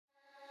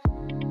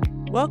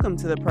Welcome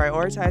to the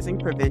Prioritizing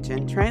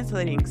Prevention,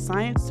 Translating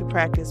Science to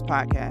Practice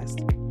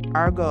podcast.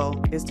 Our goal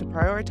is to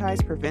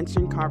prioritize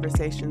prevention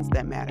conversations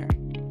that matter.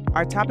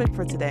 Our topic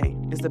for today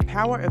is the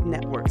power of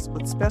networks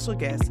with special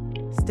guest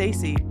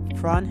Stacey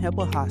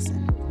Frohnapfel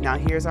Hasson. Now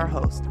here's our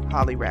host,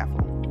 Holly Raffle.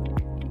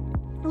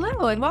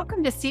 Hello, and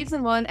welcome to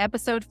Season 1,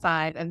 Episode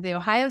 5 of the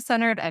Ohio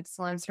Center of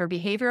Excellence for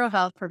Behavioral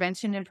Health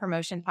Prevention and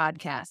Promotion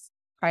podcast,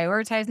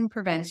 Prioritizing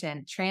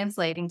Prevention,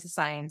 Translating to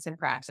Science and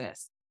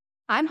Practice.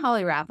 I'm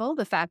Holly Raffle,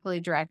 the faculty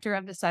director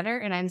of the center,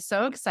 and I'm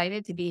so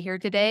excited to be here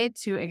today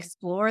to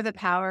explore the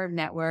power of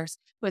networks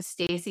with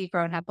Stacey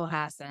Frohnapfel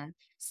Hasson.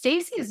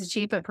 Stacey is the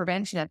chief of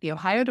prevention at the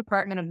Ohio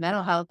Department of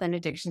Mental Health and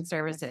Addiction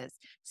Services.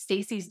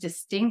 Stacey's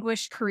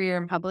distinguished career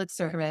in public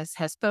service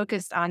has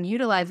focused on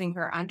utilizing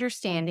her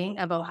understanding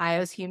of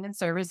Ohio's human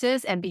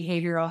services and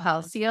behavioral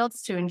health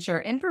fields to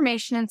ensure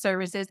information and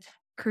services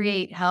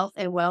create health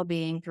and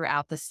well-being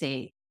throughout the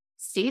state.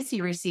 Stacey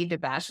received a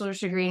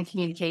bachelor's degree in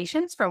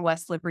communications from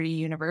West Liberty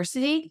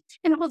University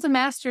and holds a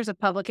master's of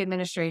public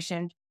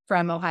administration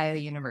from Ohio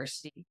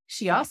University.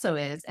 She also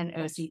is an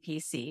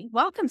OCPC.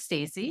 Welcome,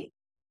 Stacey.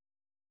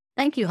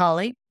 Thank you,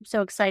 Holly. I'm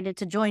so excited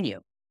to join you.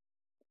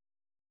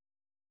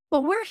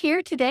 Well, we're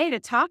here today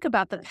to talk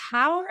about the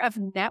power of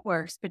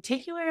networks,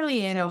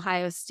 particularly in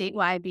Ohio's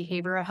statewide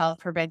behavioral health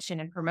prevention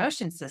and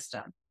promotion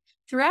system.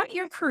 Throughout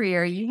your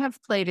career, you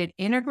have played an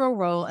integral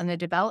role in the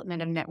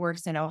development of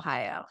networks in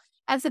Ohio.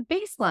 As a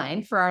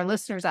baseline for our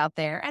listeners out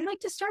there, I'd like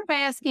to start by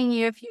asking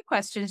you a few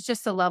questions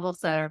just to level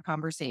set our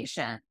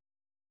conversation.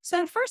 So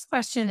the first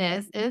question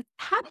is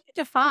how do you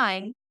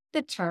define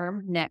the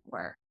term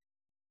network?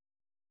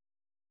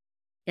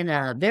 In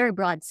a very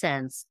broad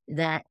sense,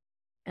 that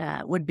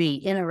would be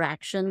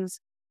interactions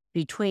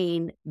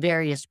between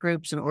various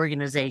groups and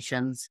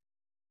organizations,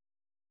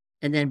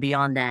 and then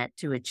beyond that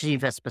to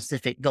achieve a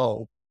specific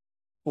goal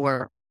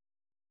or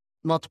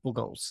multiple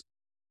goals.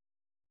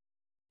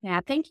 Yeah,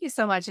 thank you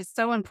so much. It's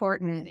so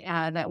important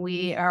that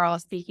we are all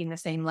speaking the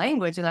same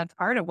language, and that's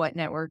part of what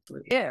networks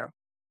do.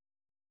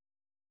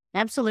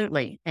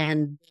 Absolutely.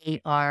 And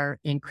they are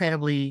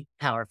incredibly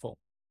powerful,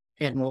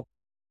 and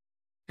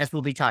as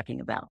we'll be talking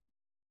about.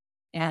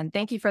 And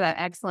thank you for that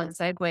excellent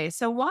segue.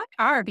 So what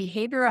are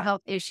behavioral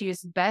health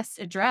issues best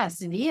addressed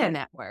via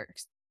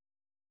networks?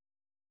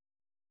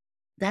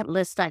 That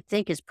list, I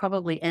think, is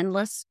probably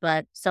endless,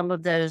 but some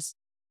of those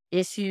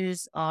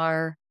issues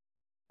are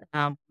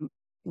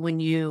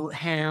when you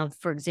have,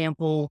 for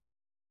example,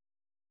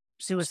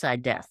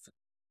 suicide death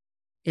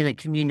in a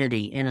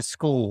community, in a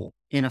school,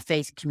 in a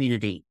faith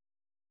community,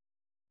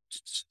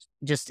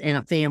 just in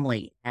a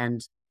family.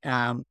 And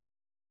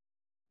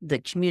the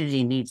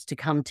community needs to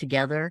come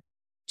together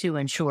to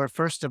ensure,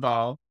 first of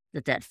all,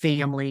 that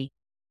family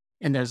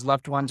and those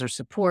loved ones are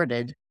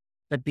supported.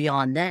 But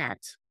beyond that,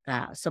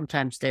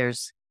 sometimes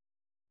there's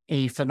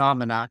a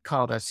phenomena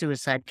called a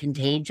suicide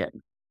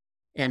contagion.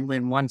 And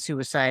when one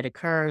suicide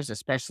occurs,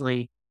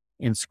 especially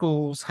in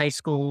schools, high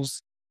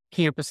schools,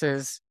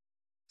 campuses,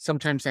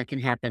 sometimes that can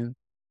happen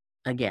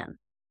again,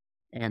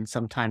 and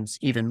sometimes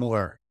even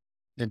more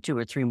than 2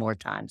 or 3 more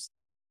times.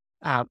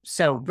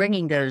 So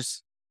bringing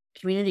those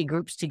community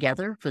groups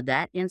together for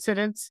that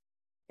incidence,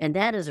 and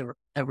that is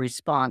a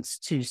response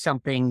to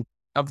something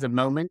of the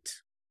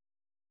moment.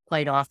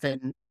 Quite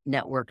often,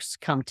 networks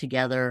come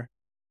together,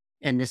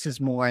 and this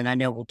is more, and I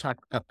know we'll talk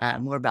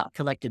more about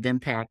collective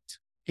impact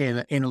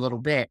in a little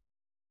bit,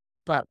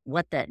 but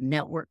what that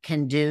network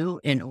can do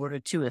in order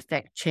to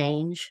affect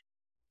change,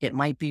 it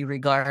might be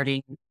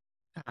regarding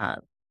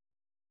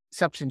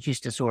substance use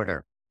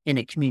disorder in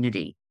a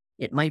community.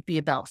 It might be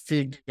about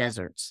food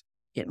deserts.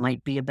 It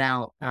might be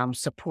about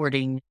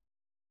supporting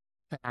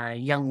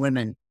young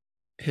women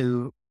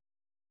who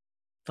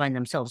find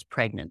themselves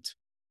pregnant.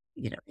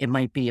 It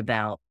might be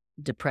about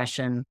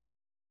depression,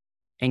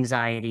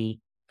 anxiety,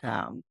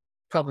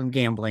 problem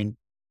gambling,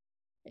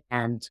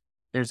 and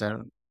there's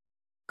a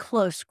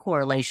close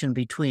correlation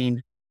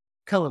between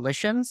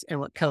coalitions and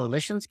what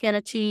coalitions can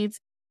achieve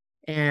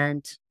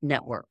and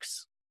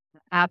networks.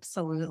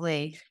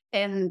 Absolutely.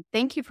 And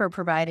thank you for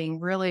providing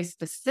really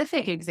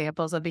specific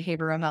examples of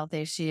behavioral health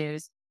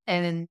issues.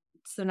 And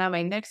so now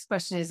my next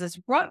question is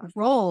what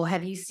role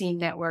have you seen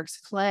networks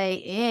play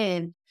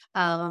in,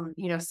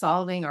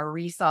 solving or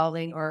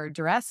resolving or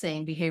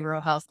addressing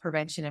behavioral health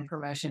prevention and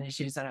promotion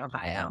issues in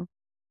Ohio?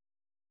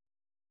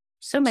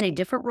 So many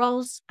different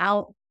roles.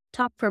 I'll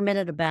talk for a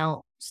minute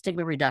about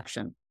stigma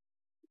reduction.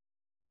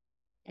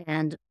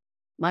 And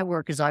my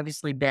work has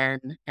obviously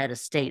been at a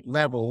state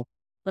level,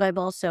 but I've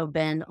also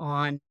been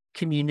on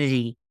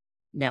community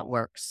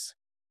networks.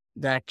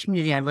 The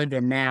community I live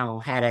in now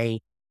had a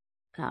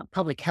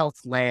public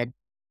health-led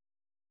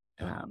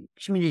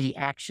community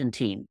action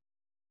team,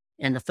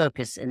 and the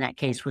focus in that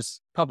case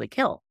was public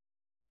health.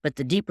 But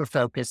the deeper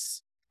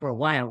focus for a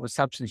while was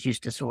substance use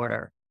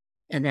disorder,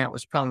 and that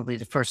was probably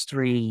the first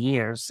 3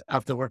 years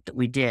of the work that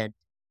we did.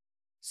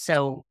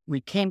 So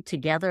we came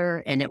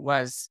together, and it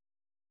was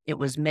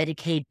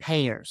Medicaid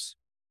payers.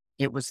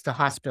 It was the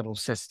hospital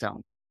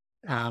system.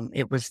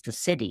 It was the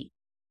city.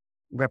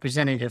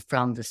 representative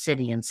from the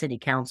city and city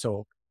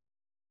council,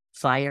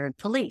 fire, and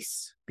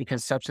police,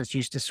 because substance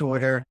use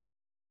disorder,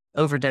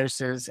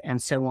 overdoses,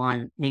 and so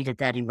on needed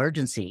that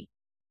emergency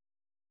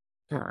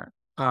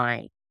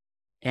eye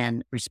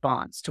and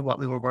response to what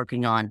we were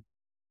working on.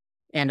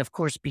 And of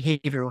course,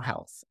 behavioral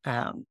health.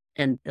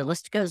 And the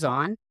list goes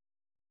on,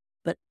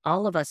 but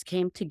all of us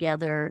came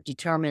together,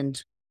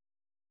 determined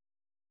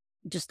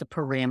just the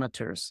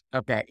parameters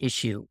of that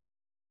issue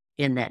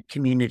in that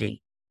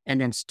community, and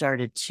then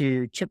started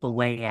to chip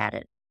away at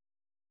it.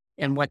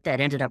 And what that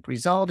ended up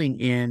resulting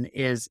in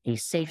is a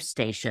safe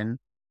station,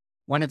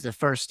 one of the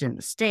first in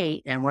the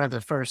state and one of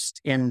the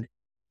first in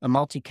a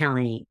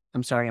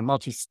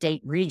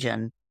multi-state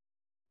region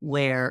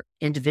where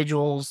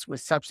individuals with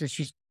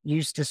substance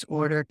use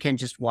disorder can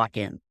just walk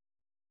in.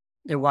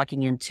 They're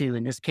walking into,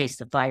 in this case,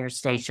 the fire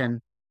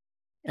station,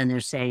 and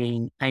they're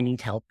saying, I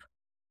need help.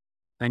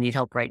 I need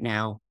help right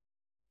now.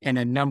 And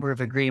a number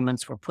of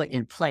agreements were put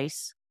in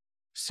place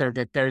so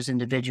that those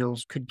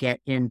individuals could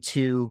get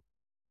into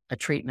a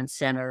treatment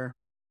center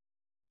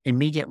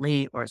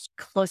immediately, or as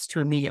close to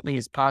immediately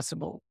as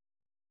possible.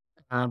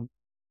 That's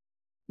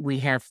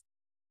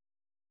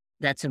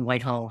in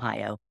Whitehall,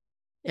 Ohio.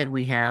 And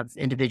we have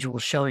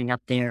individuals showing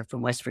up there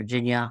from West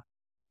Virginia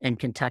and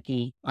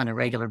Kentucky on a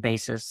regular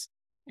basis,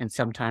 and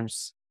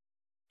sometimes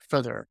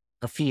further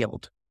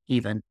afield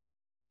even.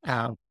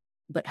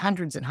 But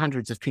hundreds and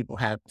hundreds of people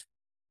have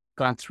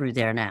gone through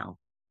there now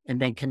and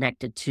been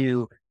connected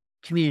to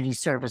community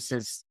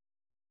services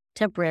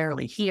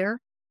temporarily here,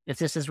 if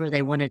this is where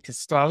they wanted to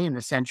stay in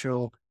the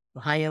central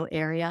Ohio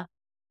area,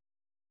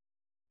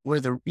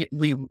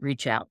 we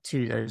reach out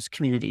to those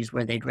communities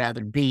where they'd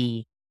rather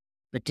be,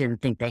 but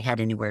didn't think they had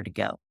anywhere to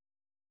go.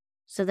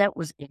 So that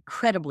was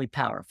incredibly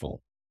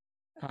powerful.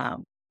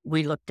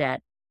 We looked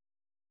at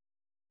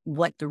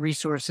what the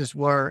resources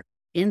were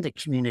in the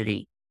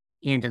community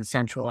and in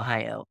central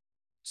Ohio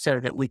so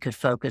that we could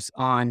focus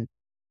on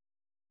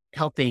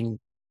helping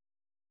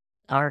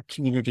our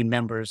community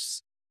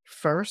members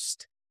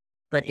first.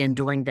 But in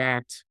doing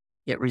that,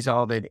 it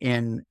resulted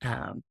in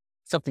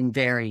something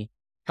very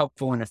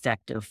helpful and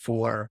effective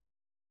for,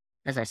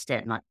 as I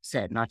said,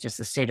 not just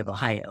the state of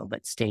Ohio,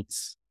 but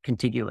states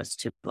contiguous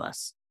to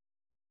us.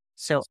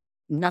 So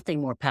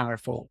nothing more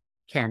powerful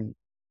can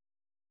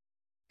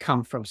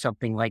come from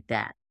something like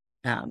that.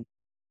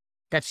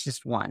 That's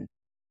just one.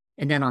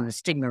 And then on the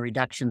stigma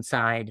reduction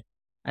side,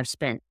 I've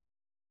spent,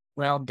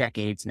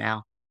 decades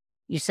now.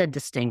 You said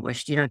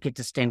distinguished. You don't get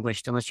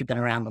distinguished unless you've been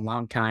around a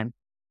long time.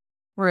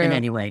 Rude. And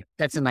anyway,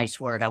 that's a nice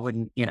word. I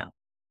wouldn't,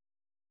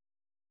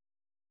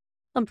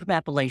 I'm from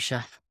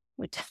Appalachia.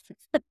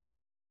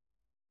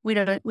 We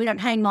don't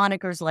hang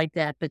monikers like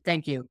that, but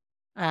thank you.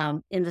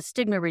 In the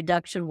stigma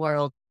reduction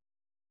world,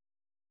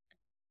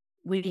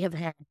 we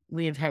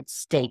have had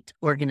state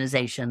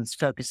organizations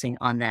focusing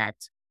on that.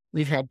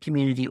 We've had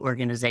community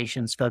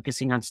organizations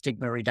focusing on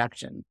stigma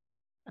reduction.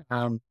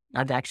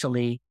 I've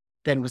actually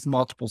been with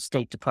multiple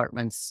state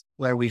departments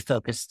where we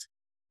focused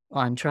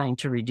on trying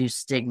to reduce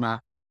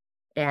stigma.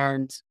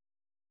 And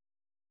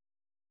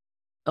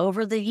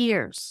over the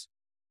years,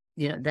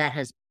 that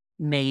has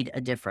made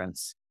a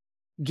difference.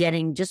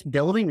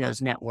 Building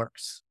those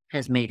networks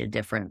has made a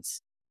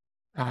difference.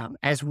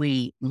 As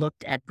we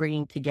looked at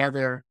bringing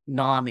together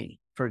NAMI,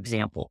 for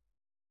example,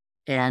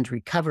 and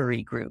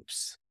recovery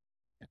groups,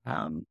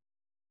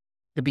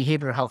 the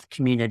behavioral health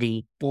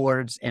community,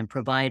 boards and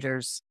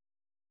providers,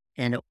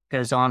 and it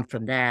goes on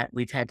from that.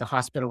 We've had the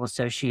Hospital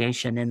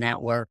Association in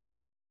that work,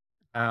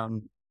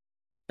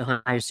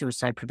 Ohio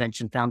Suicide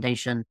Prevention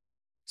Foundation.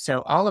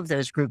 So all of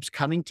those groups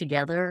coming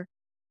together,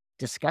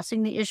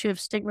 discussing the issue of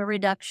stigma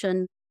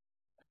reduction.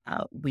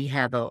 We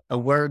have a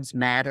Words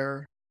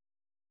Matter,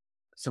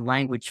 some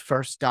language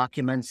first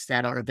documents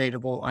that are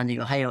available on the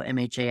Ohio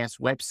MHAS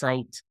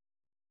website.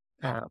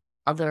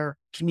 Other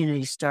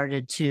communities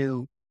started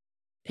to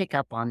pick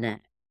up on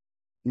that.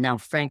 Now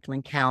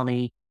Franklin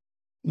County,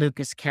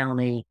 Lucas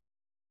County,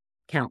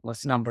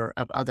 countless number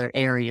of other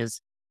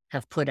areas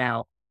have put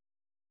out,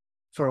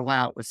 for a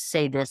while it was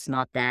say this,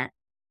 not that,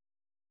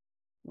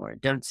 or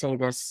don't say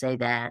this, say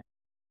that,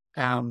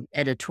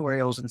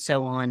 editorials and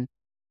so on,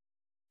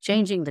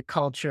 changing the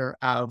culture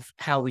of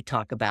how we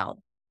talk about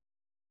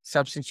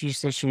substance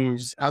use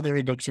issues, other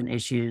addiction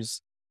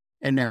issues,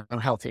 and mental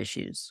health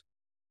issues.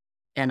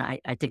 And I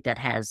think that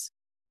has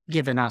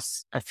given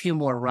us a few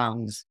more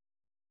rungs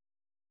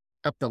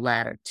up the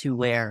ladder to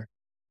where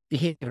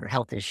behavioral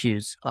health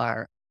issues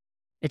are.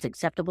 It's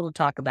acceptable to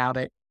talk about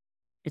it.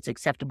 It's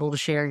acceptable to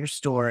share your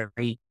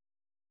story.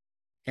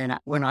 And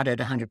we're not at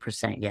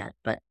 100% yet,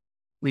 but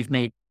we've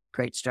made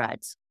great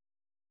strides.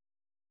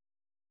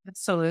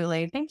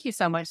 Absolutely. Thank you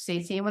so much,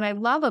 Stacey. And what I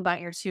love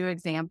about your two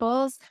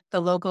examples, the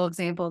local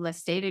example and the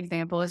state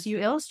example, is you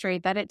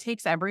illustrate that it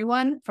takes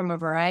everyone from a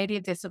variety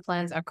of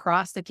disciplines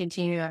across the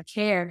continuum of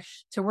care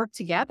to work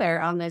together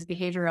on those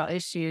behavioral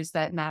issues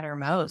that matter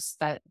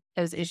most,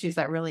 those issues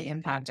that really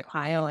impact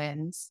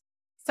Ohioans.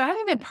 So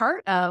having been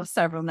part of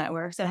several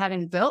networks and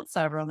having built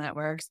several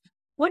networks,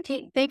 What do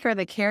you think are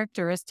the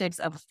characteristics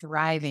of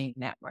thriving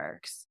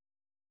networks?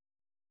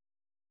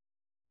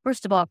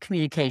 First of all,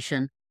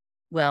 communication.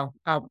 Well,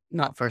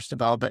 not first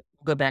of all, but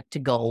go back to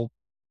goal.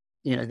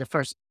 The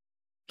first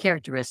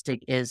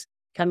characteristic is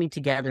coming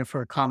together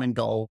for a common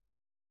goal.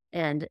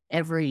 And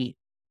every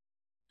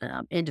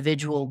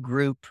individual,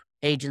 group,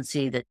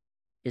 agency that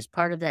is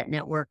part of that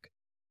network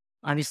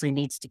obviously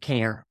needs to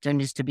care. There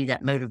needs to be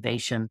that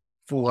motivation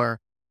for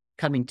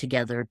coming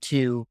together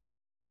to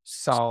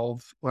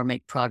solve or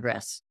make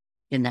progress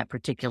in that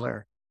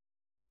particular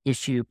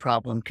issue,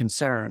 problem,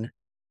 concern.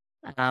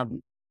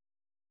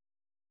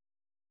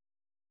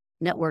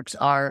 Networks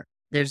are,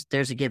 there's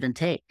a give and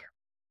take.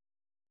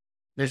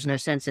 There's no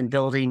sense in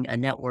building a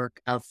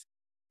network of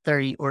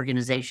 30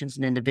 organizations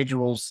and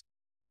individuals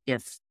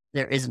if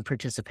there isn't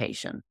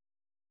participation.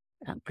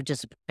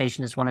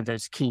 Participation is one of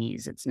those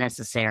keys. It's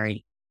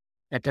necessary.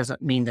 That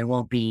doesn't mean there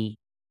won't be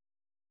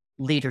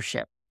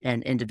leadership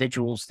and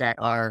individuals that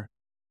are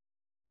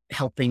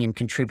helping and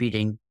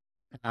contributing.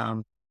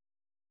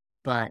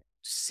 But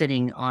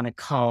sitting on a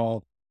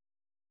call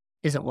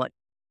isn't what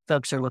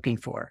folks are looking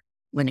for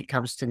when it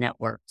comes to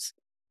networks.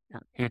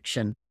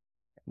 Action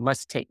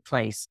must take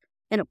place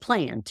and a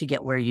plan to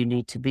get where you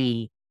need to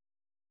be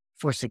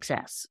for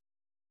success.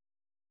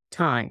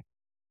 Time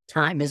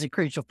is a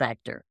crucial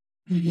factor.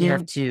 You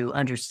have to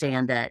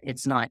understand that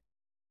it's not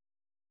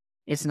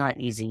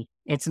easy.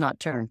 It's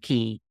not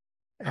turnkey.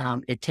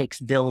 It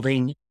takes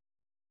building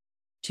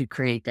to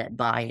create that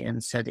buy-in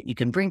so that you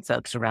can bring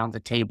folks around the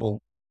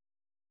table.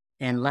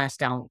 And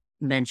last I'll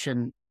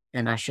mention,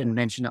 and I shouldn't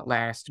mention it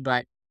last,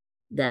 but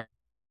that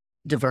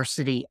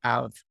diversity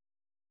of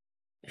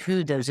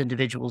who those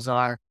individuals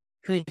are,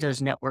 who those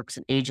networks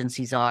and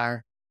agencies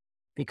are,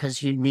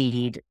 because you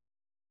need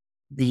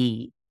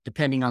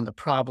depending on the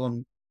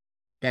problem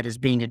that is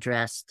being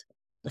addressed,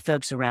 the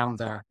folks around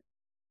the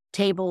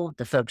table,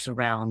 the folks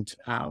around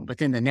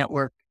within the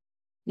network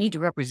need to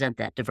represent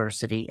that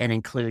diversity and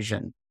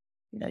inclusion.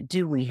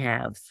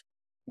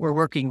 We're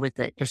working with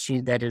the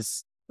issue that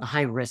is a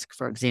high risk,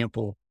 for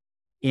example,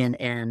 in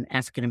an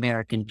African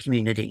American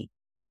community,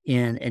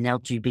 in an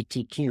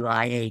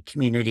LGBTQIA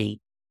community.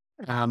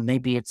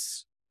 Maybe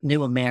it's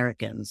new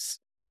Americans,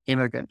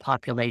 immigrant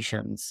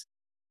populations,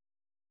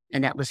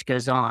 and that list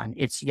goes on.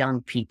 It's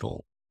young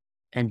people.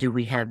 And do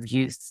we have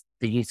the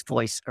youth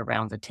voice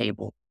around the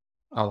table?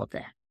 All of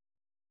that.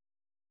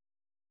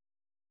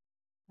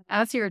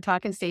 As you were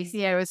talking,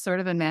 Stacey, I was sort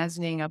of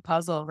imagining a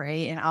puzzle,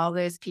 right? And all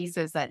those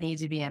pieces that need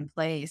to be in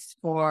place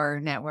for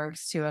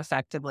networks to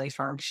effectively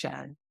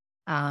function.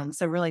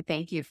 So really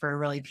thank you for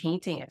really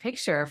painting a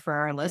picture for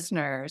our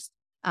listeners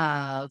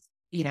of,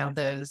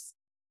 those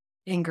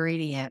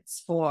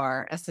ingredients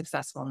for a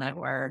successful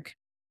network.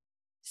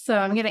 So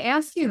I'm going to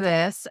ask you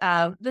this,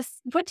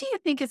 what do you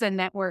think is a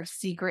network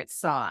secret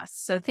sauce?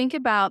 So think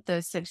about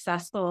those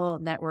successful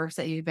networks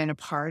that you've been a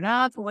part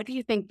of. What do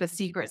you think the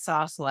secret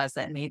sauce was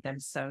that made them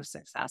so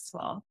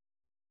successful?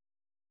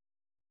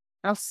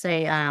 I'll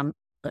say a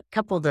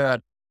couple of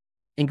the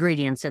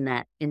ingredients in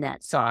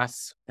that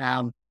sauce.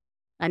 I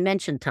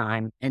mentioned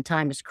time, and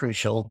time is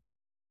crucial.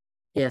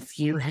 If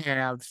you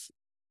have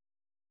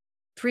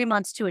 3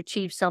 months to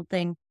achieve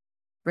something,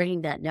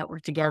 bringing that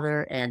network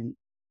together and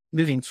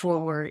moving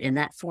forward in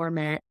that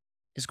format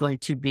is going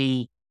to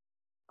be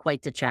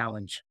quite the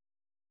challenge.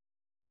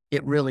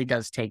 It really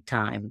does take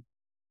time.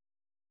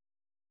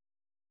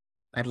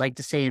 I'd like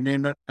to say a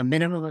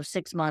minimum of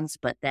 6 months,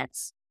 but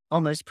that's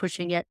almost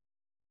pushing it.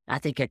 I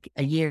think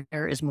a year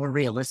is more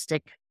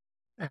realistic.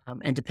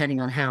 And depending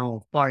on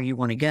how far you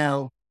want to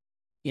go,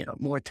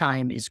 more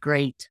time is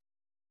great.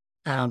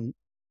 But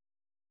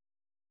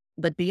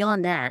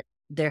beyond that,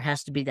 there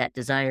has to be that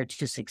desire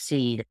to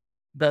succeed,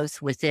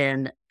 both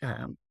within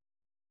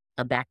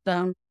a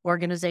backbone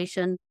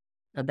organization,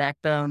 a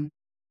backbone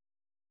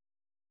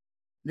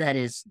that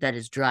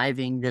is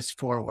driving this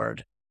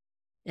forward.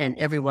 And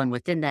everyone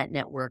within that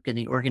network and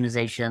the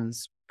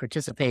organizations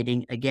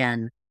participating,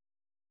 again,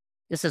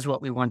 this is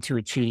what we want to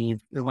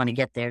achieve. We want to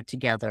get there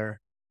together,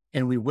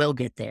 and we will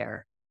get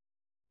there.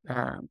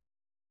 And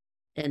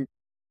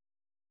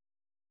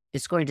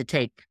it's going to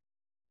take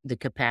the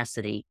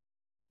capacity,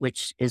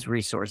 which is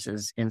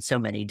resources in so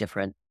many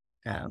different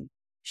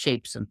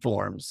shapes and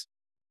forms.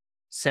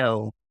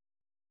 So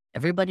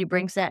everybody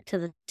brings that to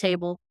the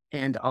table,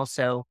 and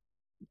also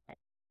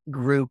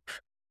group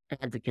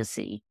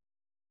advocacy,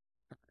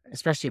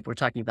 especially if we're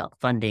talking about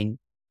funding,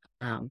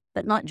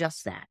 but not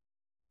just that.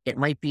 It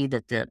might be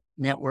that the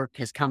network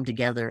has come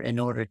together in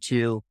order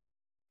to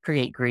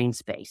create green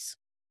space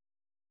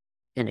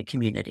in a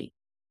community.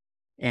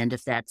 And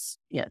if that's,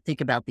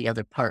 think about the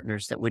other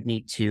partners that would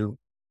need to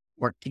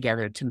work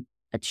together to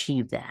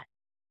achieve that.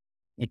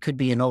 It could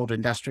be an old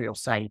industrial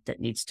site that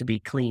needs to be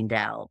cleaned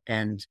out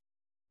and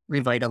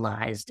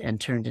revitalized and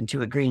turned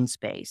into a green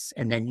space.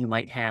 And then you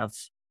might have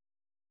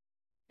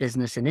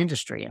business and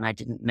industry. And I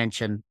didn't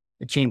mention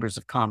the chambers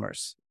of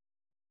commerce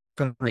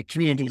from a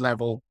community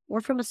level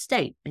or from a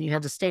state. And you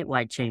have the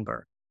statewide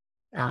chamber,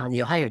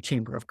 the Ohio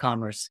Chamber of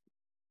Commerce.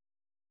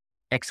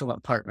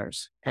 excellent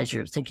partners as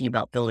you're thinking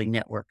about building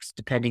networks,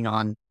 depending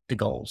on the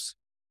goals.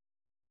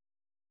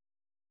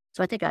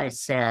 So I think I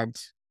said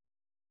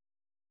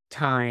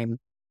time,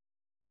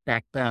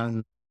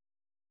 backbone,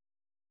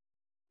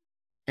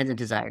 and the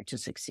desire to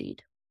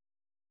succeed.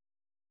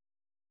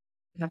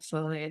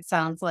 Absolutely. It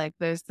sounds like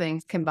those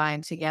things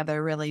combined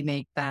together really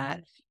make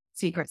that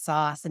secret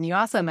sauce. And you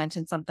also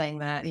mentioned something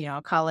that,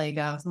 a colleague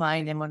of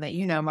mine and one that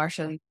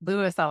Marsha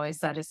Lewis always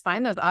said is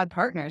find those odd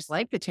partners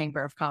like the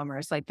Chamber of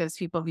Commerce, like those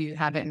people who you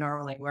haven't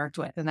normally worked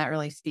with. And that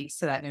really speaks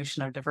to that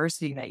notion of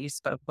diversity that you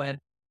spoke with.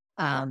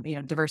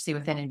 Diversity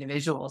within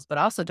individuals, but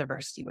also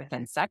diversity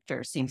within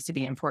sectors seems to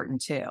be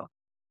important too.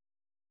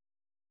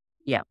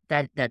 Yeah,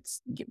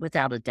 that's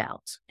without a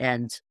doubt.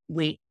 And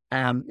we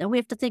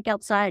have to think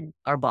outside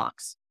our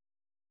box,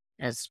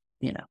 as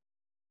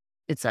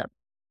it's a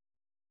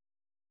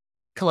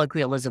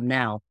colloquialism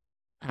now,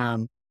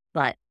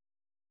 but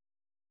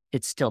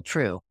it's still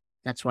true.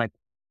 That's why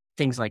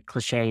things like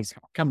cliches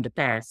come to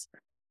pass.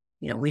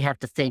 We have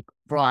to think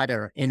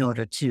broader in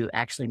order to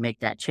actually make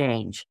that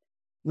change.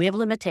 We have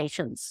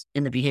limitations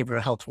in the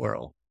behavioral health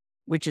world,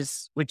 which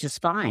is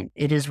fine.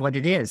 It is what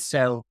it is.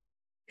 So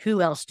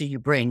who else do you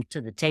bring to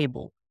the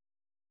table?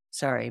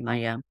 Sorry,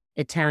 my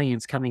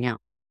Italian's coming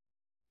out.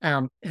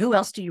 Who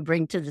else do you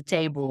bring to the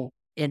table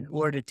in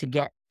order to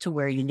get to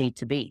where you need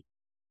to be?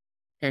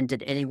 And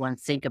did anyone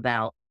think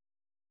about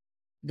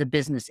the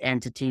business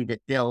entity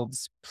that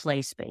builds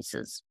play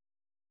spaces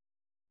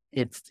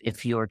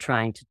if you're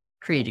trying to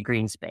create a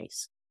green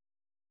space?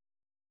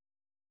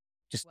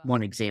 Just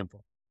one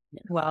example.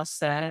 Yeah. Well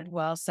said.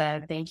 Well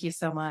said. Thank you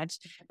so much.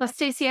 Well,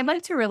 Stacey, I'd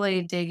like to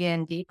really dig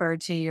in deeper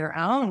to your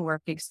own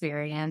work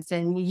experience.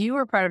 And you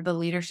were part of the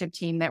leadership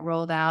team that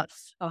rolled out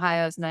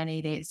Ohio's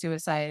 988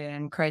 Suicide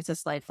and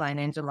Crisis Lifeline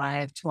in July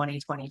of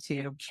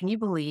 2022. Can you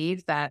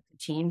believe that the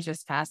team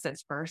just passed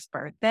its first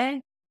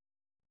birthday?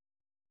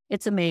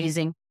 It's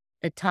amazing.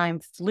 The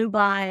time flew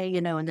by,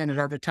 and then at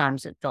other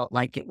times it felt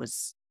like it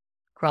was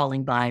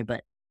crawling by.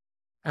 But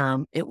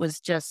it was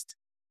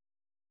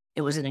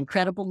an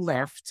incredible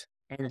lift.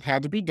 And it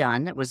had to be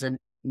done. It was a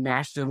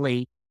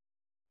nationally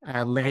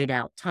laid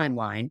out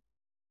timeline.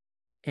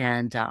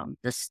 And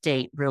the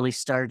state really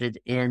started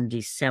in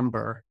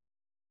December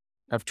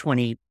of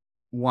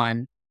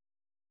 21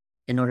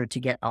 in order to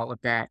get all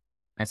of that.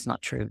 That's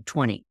not true.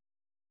 20.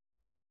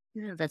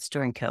 That's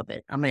during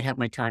COVID. I might have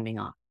my timing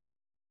off.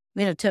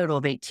 We had a total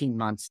of 18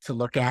 months to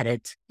look at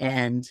it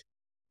and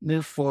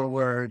move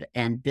forward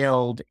and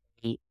build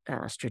a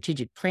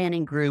strategic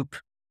planning group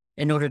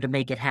in order to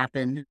make it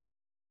happen.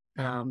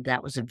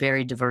 That was a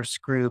very diverse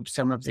group.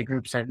 Some of the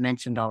groups I've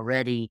mentioned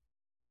already,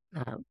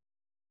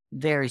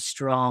 very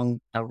strong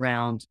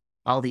around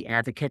all the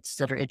advocates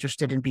that are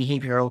interested in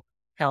behavioral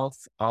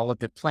health, all of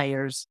the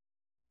players.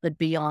 But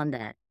beyond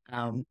that,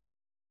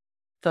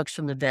 folks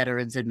from the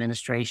Veterans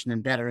Administration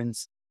and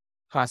Veterans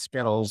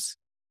Hospitals,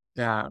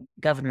 the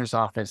governor's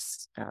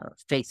office,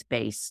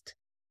 faith-based,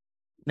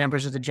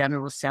 members of the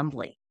General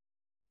Assembly,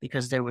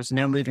 because there was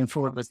no moving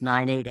forward with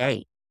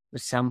 988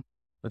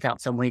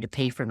 without some way to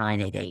pay for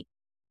 988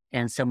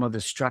 and some of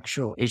the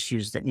structural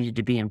issues that needed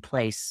to be in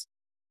place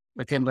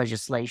within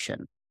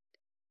legislation.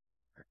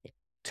 It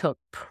took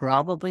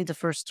probably the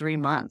first 3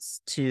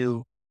 months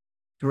to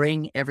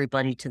bring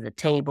everybody to the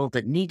table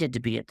that needed to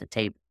be at the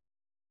table.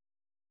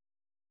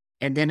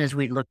 And then as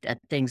we looked at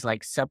things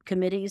like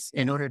subcommittees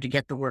in order to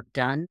get the work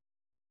done,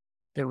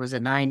 there was a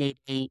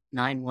 988,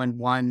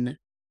 911,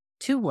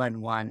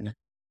 211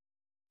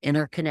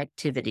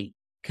 interconnectivity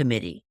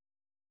committee.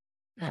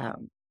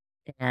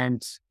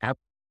 And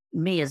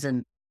me as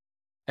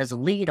a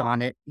lead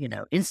on it,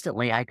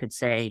 instantly I could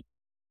say,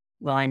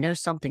 well, I know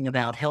something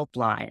about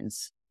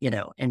helplines,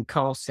 and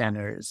call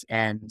centers,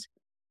 and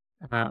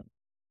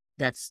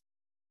that's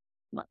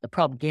the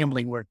problem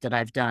gambling work that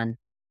I've done.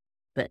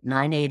 But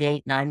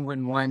 988,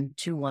 911,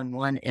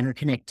 211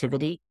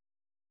 interconnectivity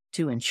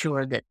to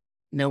ensure that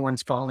no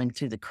one's falling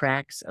through the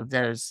cracks of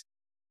those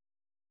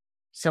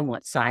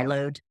somewhat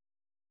siloed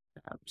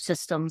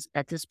systems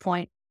at this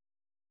point.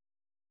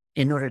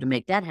 In order to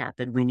make that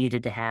happen, we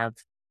needed to have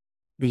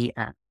the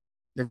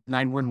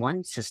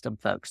 911 system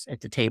folks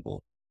at the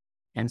table.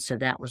 And so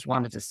that was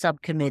one of the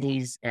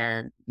subcommittees,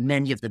 and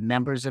many of the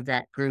members of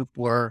that group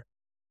were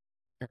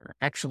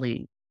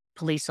actually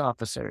police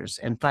officers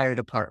and fire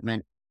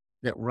department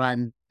that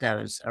run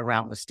those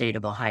around the state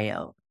of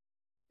Ohio.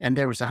 And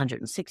there was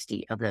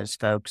 160 of those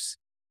folks.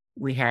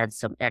 We had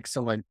some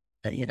excellent,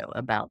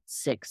 about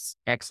 6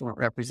 excellent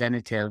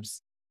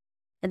representatives,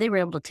 and they were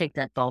able to take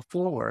that ball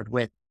forward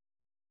with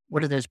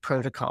what do those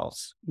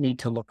protocols need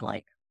to look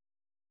like.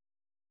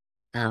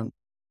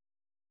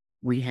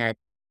 We had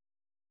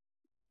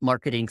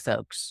marketing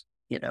folks,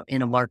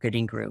 in a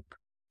marketing group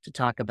to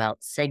talk about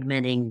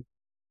segmenting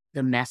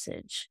the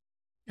message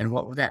and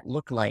what would that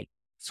look like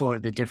for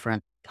the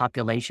different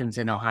populations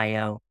in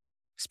Ohio,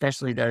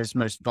 especially those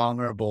most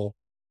vulnerable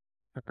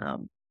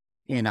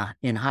in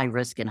high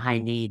risk and high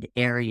need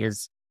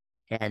areas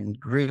and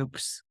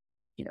groups,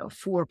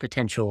 for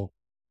potential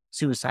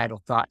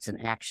suicidal thoughts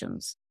and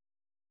actions.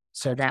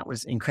 So that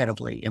was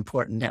incredibly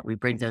important that we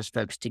bring those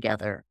folks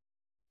together,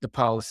 the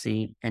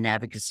policy and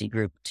advocacy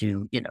group,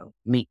 to,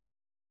 meet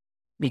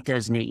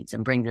those needs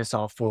and bring this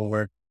all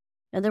forward.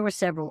 And there were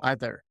several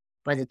other.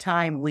 By the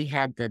time we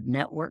had the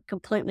network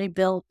completely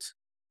built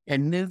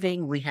and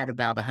moving, we had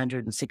about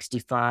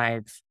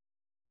 165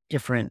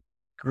 different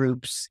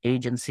groups,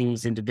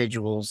 agencies,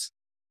 individuals,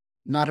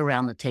 not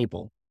around the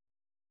table,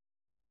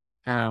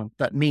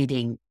 but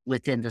meeting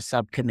within the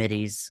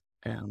subcommittees.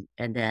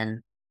 And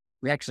then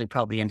we actually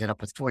probably ended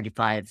up with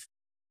 45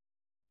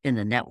 in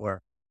the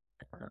network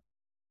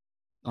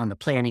on the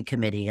planning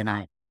committee. And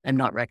I'm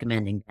not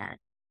recommending that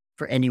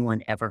for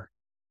anyone ever.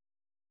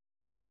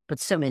 But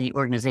so many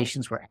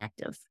organizations were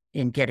active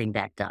in getting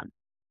that done.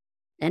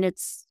 And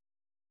it's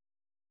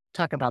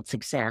talk about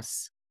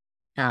success.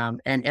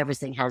 And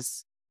everything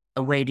has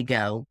a way to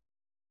go.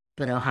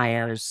 But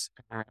Ohio's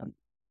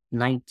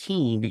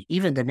 19,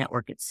 even the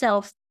network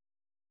itself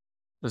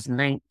was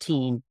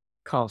 19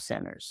 call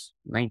centers,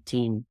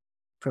 19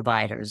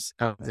 providers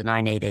of the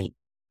 988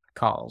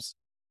 calls,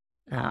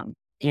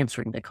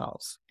 answering the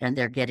calls. And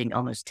they're getting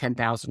almost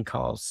 10,000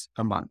 calls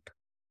a month.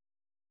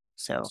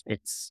 So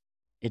it's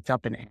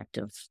up and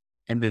active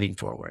and moving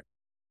forward.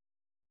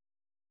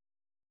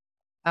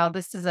 Oh,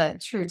 this is a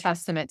true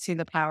testament to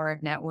the power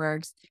of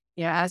networks.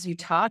 As you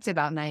talked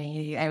about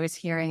 980, I was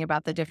hearing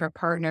about the different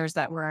partners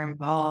that were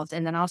involved,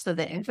 and then also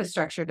the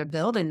infrastructure to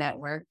build a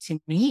network to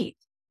meet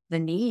the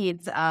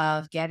needs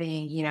of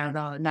getting, the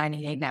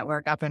 988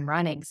 network up and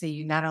running. So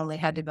you not only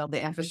had to build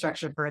the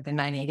infrastructure for the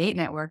 988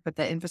 network, but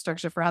the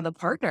infrastructure for how the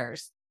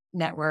partners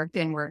networked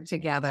and worked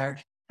together,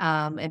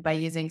 and by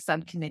using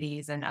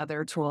subcommittees and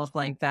other tools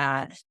like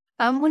that.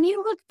 When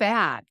you look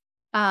back,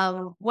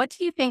 what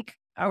do you think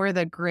were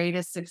the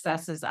greatest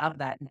successes of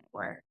that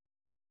network?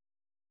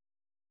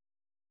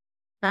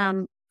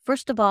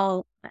 First of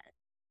all,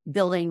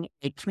 building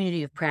a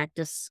community of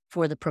practice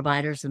for the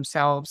providers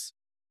themselves.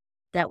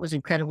 That was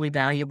incredibly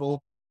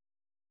valuable.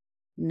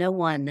 No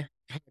one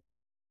had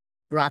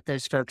brought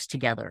those folks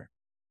together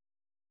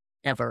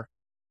ever.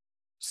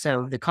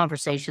 So the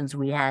conversations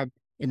we had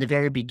in the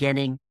very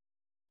beginning,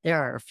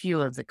 there are a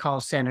few of the call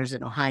centers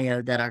in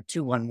Ohio that are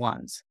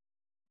 211s.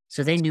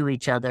 So they knew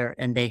each other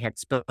and they had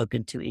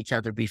spoken to each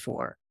other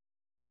before.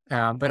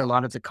 But a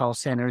lot of the call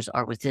centers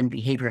are within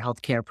behavioral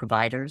health care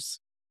providers.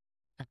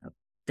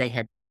 They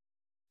had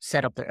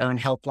set up their own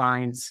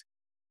helplines,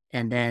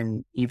 and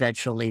then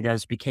eventually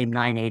those became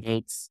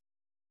 988s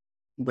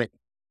with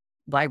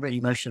vibrant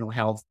emotional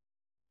health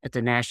at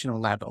the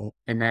national level.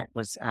 And that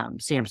was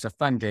SAMHSA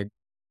funded,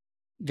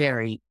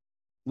 very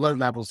low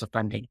levels of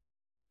funding.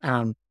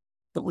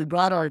 But we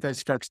brought all of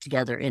those folks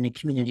together in a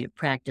community of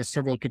practice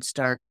so they could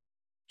start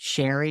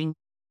sharing,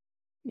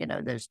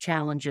 those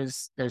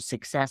challenges, those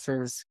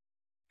successes,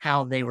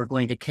 how they were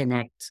going to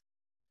connect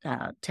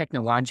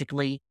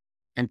technologically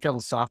and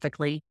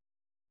philosophically,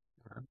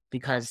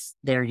 because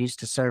they're used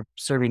to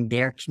serving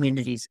their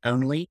communities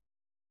only.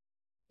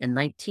 And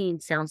 19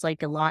 sounds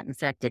like a lot. In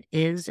fact, it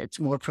is. It's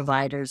more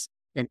providers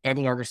than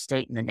any other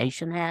state in the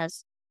nation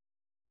has.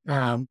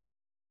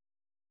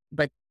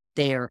 But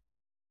they're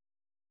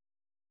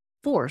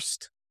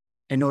forced,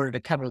 in order to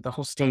cover the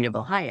whole state of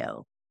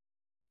Ohio,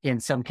 in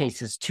some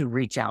cases, to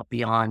reach out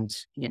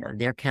beyond,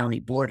 their county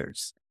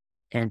borders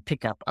and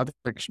pick up other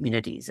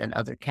communities and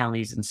other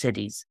counties and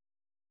cities.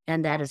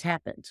 And that has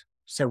happened.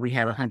 So we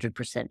have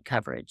 100%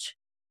 coverage.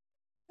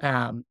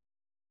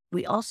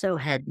 We also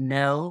had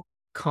no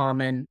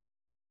common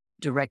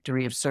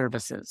directory of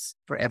services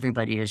for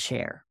everybody to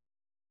share.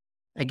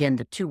 Again,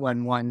 the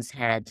 211s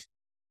had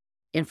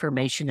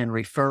information and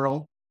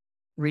referral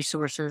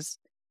resources,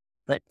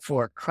 but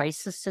for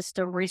crisis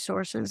system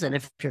resources, and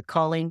if you're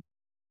calling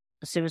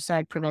a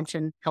suicide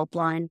prevention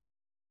helpline,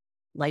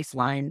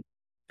 lifeline,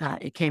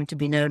 it came to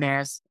be known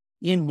as,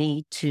 you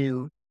need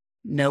to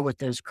know what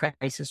those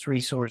crisis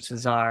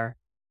resources are,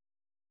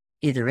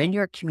 either in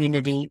your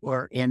community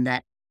or in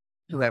that,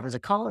 whoever the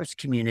caller's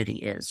community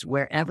is,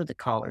 wherever the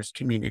caller's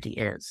community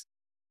is.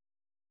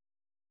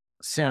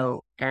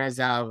 So as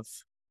of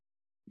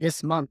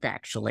this month,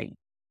 actually,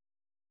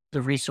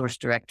 the resource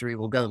directory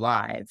will go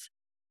live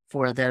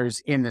for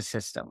those in the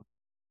system.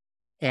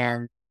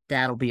 And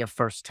that'll be a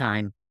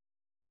first-time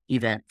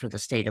event for the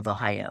state of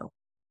Ohio.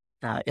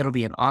 It'll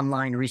be an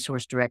online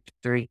resource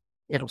directory.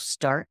 It'll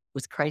start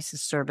with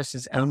crisis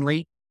services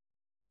only,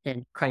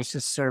 and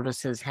crisis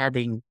services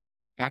having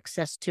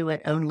access to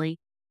it only.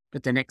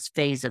 But the next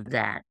phase of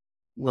that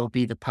will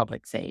be the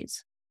public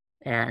phase.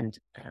 And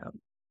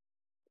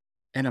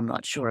I'm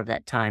not sure of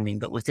that timing,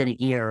 but within a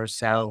year or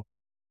so,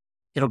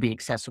 it'll be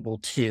accessible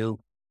to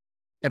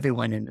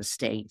everyone in the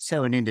state.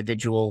 So an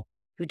individual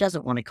who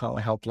doesn't want to call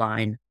a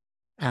helpline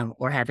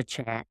or have a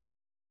chat,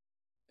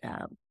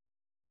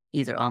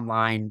 either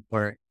online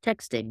or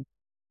texting,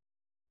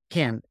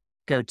 can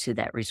go to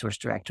that resource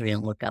directory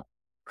and look up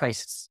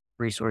crisis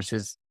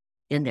resources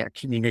in their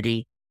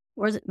community,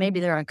 or that maybe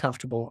they're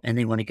uncomfortable and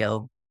they want to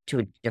go to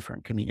a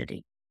different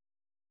community.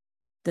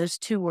 Those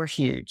two were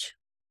huge.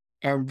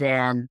 And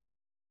then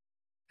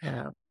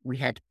we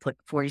had to put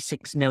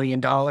 $46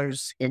 million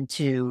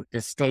into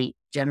the state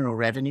general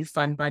revenue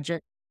fund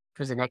budget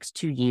for the next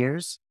 2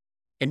 years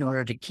in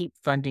order to keep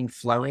funding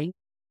flowing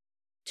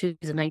to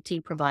the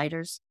 19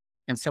 providers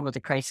and some of the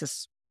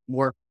crisis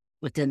work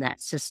within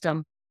that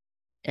system.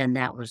 And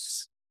that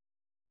was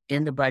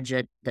in the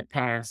budget that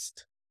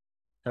passed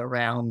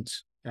around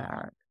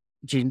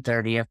June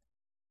 30th.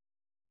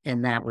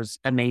 And that was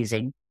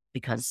amazing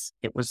because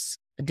it was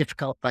a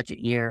difficult budget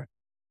year.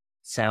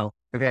 So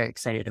we're very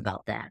excited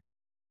about that.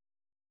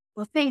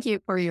 Well, thank you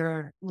for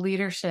your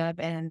leadership,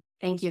 and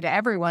thank you to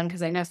everyone,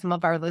 because I know some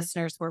of our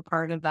listeners were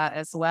part of that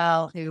as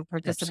well, who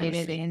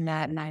participated in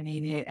that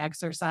 988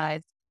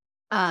 exercise.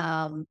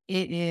 It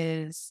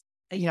is,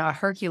 a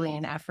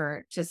Herculean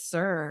effort to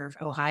serve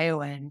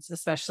Ohioans,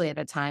 especially at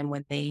a time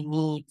when they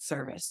need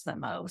service the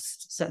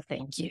most. So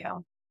thank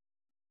you.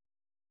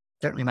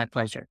 Certainly my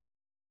pleasure.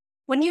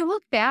 When you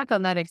look back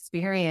on that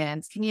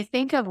experience, can you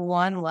think of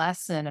one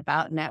lesson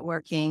about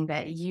networking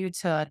that you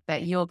took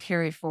that you'll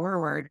carry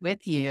forward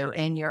with you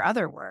in your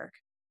other work?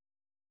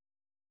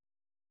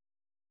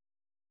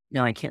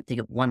 No, I can't think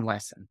of one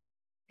lesson.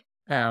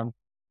 But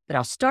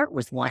I'll start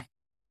with one.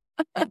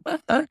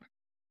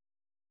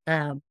 In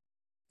the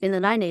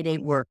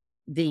 988 work,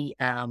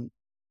 there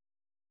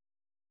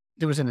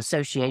was an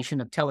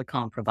association of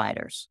telecom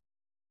providers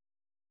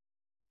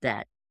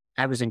that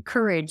I was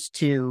encouraged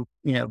to,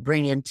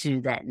 bring into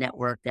that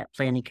network, that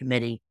planning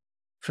committee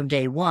from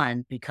day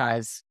one,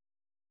 because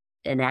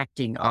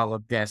enacting all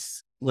of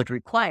this would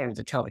require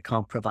the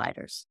telecom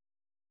providers.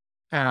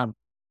 Did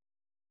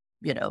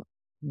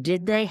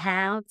they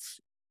have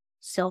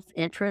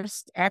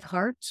self-interest at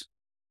heart?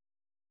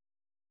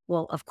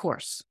 Well, of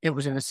course, it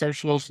was an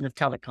association of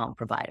telecom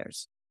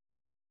providers,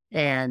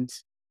 and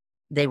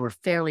they were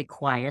fairly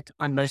quiet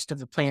on most of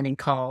the planning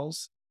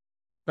calls,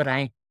 but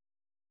I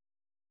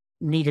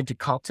needed to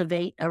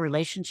cultivate a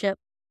relationship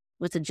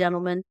with a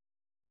gentleman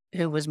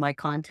who was my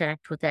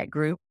contact with that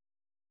group.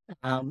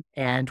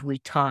 And we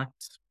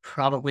talked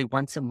probably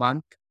once a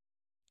month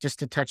just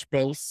to touch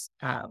base.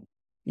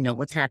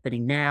 What's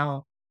happening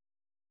now,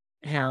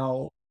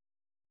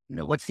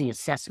 what's the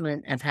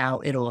assessment of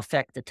how it'll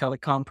affect the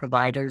telecom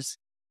providers.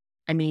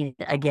 I mean,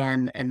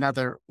 again,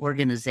 another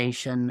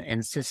organization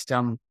and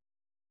system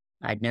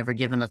I'd never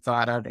given a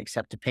thought of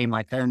except to pay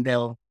my phone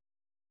bill.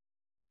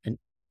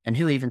 And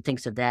who even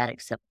thinks of that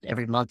except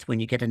every month when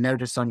you get a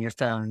notice on your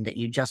phone that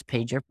you just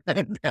paid your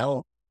phone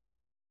bill?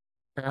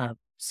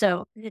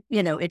 So,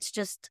 it's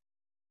just,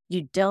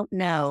 you don't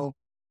know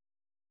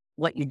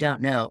what you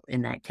don't know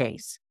in that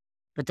case.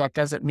 But that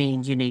doesn't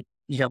mean you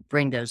don't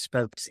bring those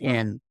folks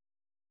in.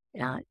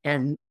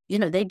 And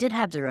they did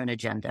have their own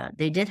agenda.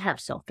 They did have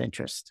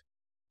self-interest.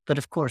 But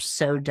of course,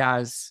 so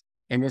does,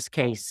 in this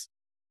case,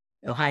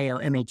 Ohio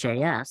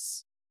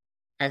MHAS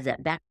as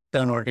that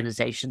backbone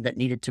organization that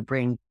needed to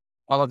bring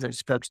all of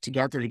those folks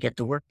together to get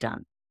the work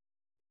done.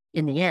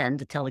 In the end,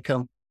 the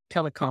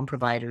telecom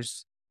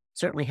providers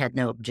certainly had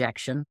no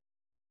objection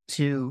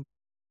to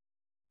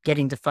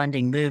getting the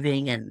funding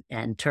moving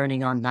and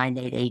turning on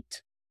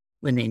 988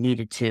 when they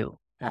needed to.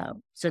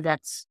 So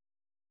that's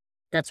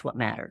what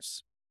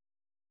matters.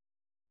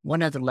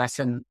 One other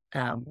lesson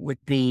would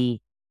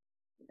be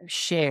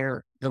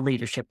share the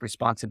leadership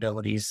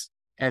responsibilities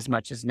as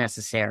much as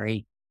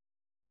necessary.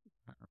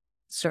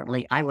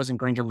 Certainly, I wasn't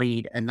going to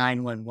lead a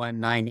 911,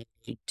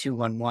 988,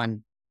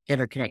 211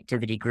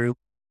 interconnectivity group.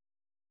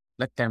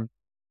 Let them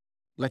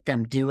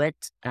do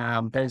it.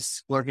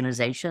 Those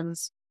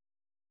organizations,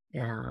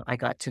 I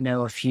got to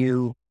know a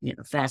few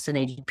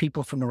fascinating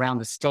people from around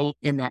the state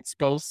in that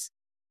space,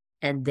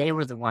 and they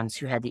were the ones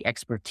who had the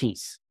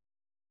expertise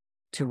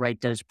to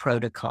write those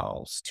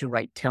protocols, to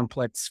write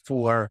templates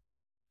for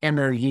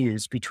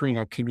MOUs between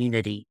a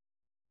community,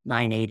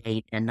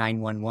 988 and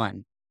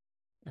 911.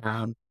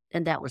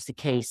 And that was the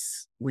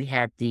case. We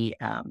had the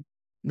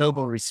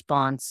Mobile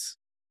Response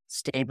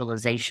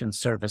Stabilization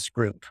Service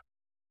Group,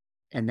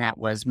 and that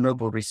was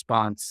mobile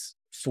response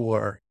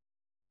for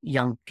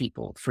young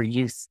people, for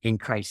youth in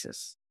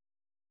crisis.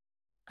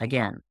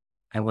 Again,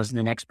 I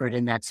wasn't an expert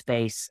in that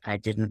space. I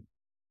didn't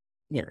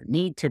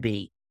need to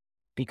be,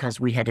 because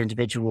we had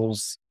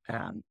individuals,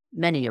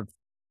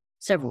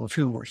 several of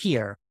whom were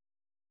here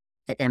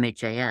at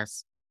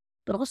MHAS,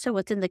 but also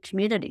within the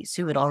communities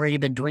who had already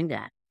been doing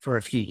that for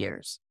a few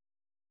years.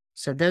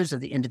 So those are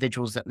the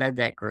individuals that led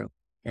that group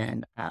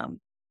and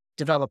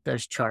developed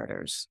those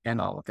charters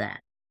and all of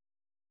that.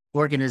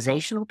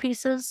 Organizational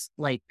pieces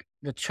like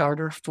the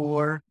charter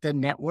for the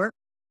network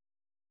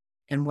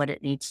and what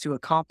it needs to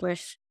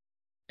accomplish,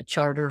 a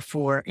charter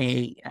for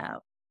the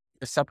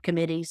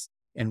subcommittees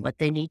and what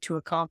they need to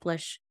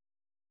accomplish,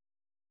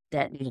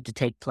 that needed to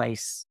take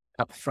place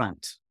up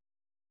front.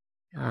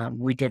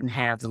 We didn't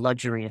have the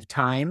luxury of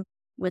time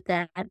with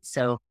that,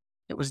 so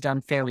it was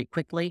done fairly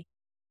quickly.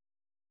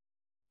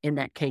 In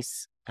that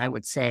case, I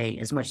would say,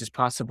 as much as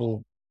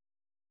possible,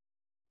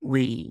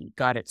 we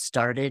got it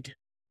started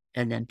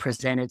and then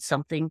presented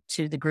something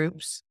to the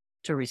groups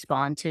to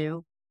respond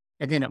to,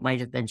 and then it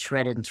might have been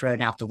shredded and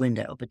thrown out the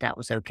window, but that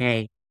was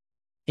okay.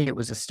 it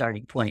was a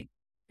starting point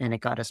and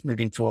it got us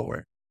moving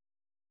forward.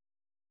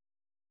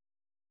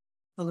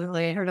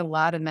 Absolutely. I heard a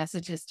lot of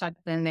messages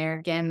tucked in there.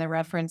 Again, the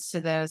reference to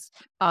those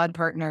odd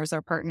partners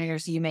or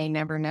partners you may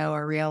never know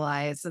or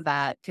realize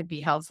that could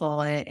be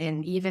helpful.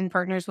 And even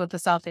partners with a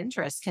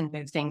self-interest can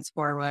move things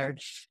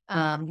forward.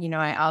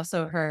 I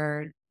also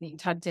heard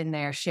tucked in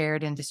there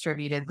shared and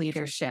distributed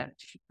leadership,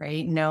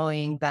 right?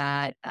 Knowing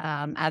that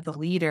as a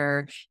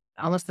leader,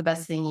 almost the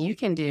best thing you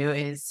can do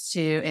is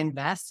to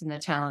invest in the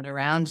talent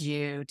around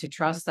you, to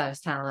trust those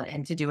talent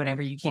and to do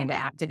whatever you can to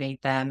activate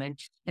them. And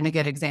a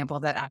good example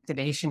of that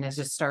activation is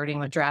just starting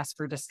with drafts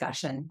for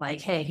discussion.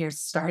 Like, hey, here's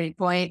the starting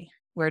point.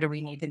 Where do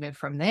we need to move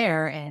from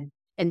there?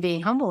 And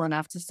being humble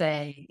enough to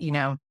say,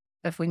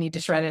 if we need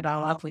to shred it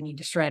all up, we need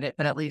to shred it,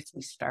 but at least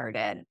we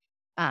started.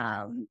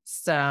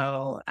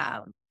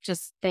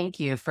 Just thank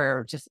you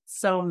for just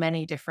so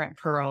many different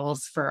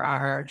pearls for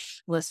our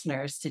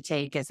listeners to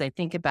take as they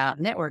think about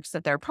networks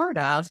that they're part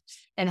of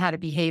and how to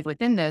behave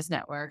within those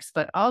networks,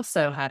 but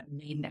also how to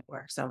lead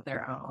networks of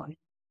their own.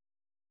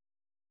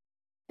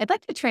 I'd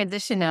like to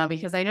transition now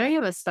because I know you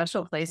have a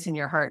special place in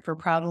your heart for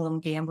problem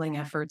gambling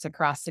efforts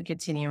across the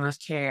continuum of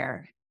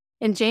care.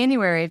 In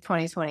January of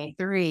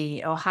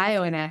 2023,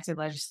 Ohio enacted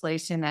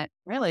legislation that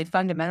really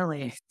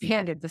fundamentally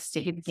expanded the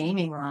state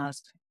gaming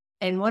laws.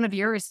 And one of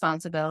your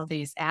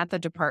responsibilities at the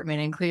department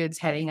includes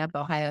heading up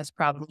Ohio's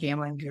Problem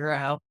Gambling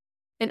Bureau.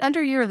 And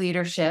under your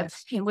leadership,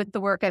 and with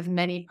the work of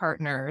many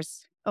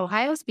partners,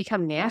 Ohio's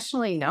become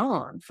nationally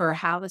known for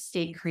how the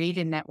state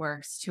created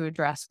networks to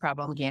address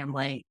problem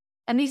gambling.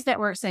 And these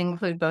networks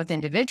include both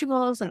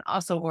individuals and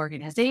also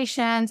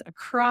organizations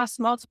across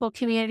multiple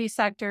community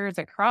sectors,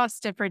 across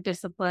different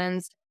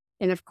disciplines,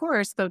 and of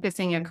course,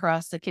 focusing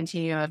across the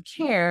continuum of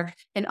care.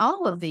 And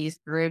all of these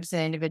groups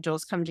and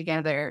individuals come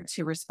together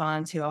to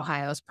respond to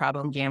Ohio's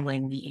problem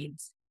gambling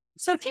needs.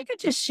 So if you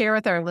could just share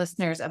with our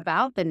listeners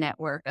about the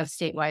network of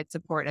statewide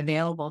support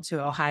available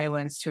to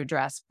Ohioans to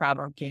address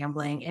problem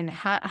gambling and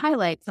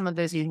highlight some of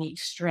those unique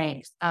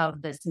strengths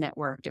of this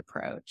networked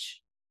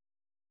approach.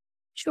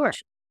 Sure.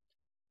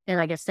 And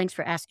I guess thanks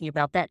for asking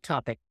about that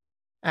topic.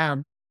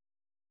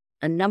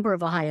 A number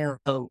of Ohio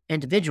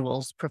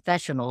individuals,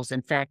 professionals,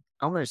 in fact,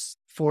 almost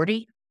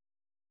 40,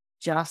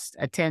 just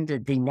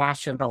attended the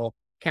National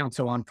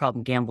Council on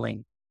Problem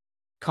Gambling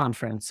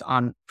conference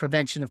on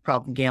prevention of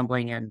problem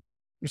gambling and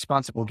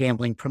responsible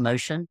gambling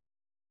promotion.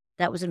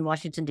 That was in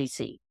Washington,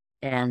 D.C.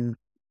 And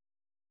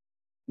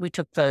we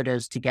took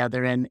photos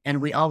together,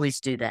 and we always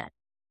do that.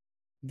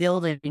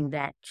 Building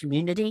that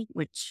community,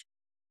 which,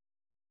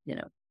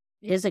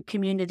 is a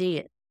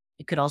community,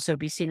 it could also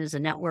be seen as a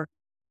network,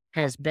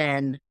 has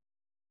been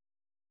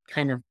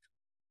kind of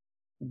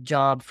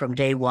job from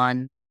day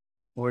one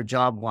or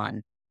job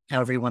one,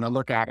 however you want to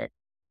look at it.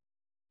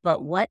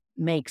 But what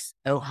makes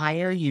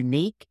Ohio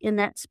unique in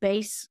that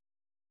space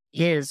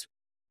is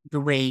the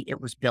way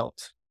it was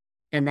built.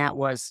 And that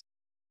was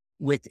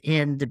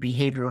within the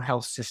behavioral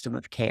health system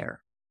of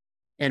care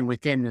and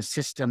within the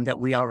system that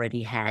we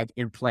already had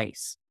in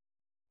place.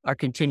 Our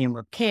continuum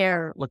of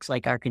care looks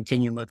like our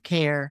continuum of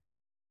care.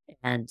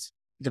 And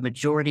the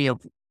majority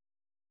of,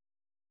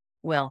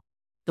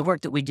 the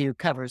work that we do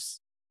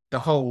covers the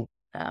whole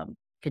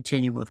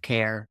continuum of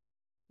care,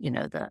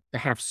 the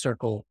half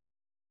circle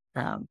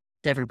that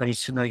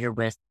everybody's familiar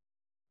with.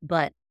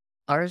 But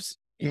ours,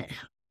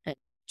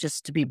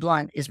 just to be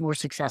blunt, is more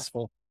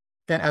successful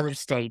than other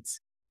states.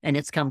 And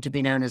it's come to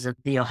be known as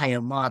the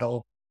Ohio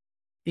model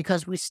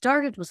because we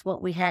started with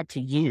what we had to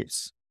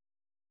use.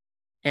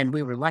 And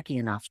we were lucky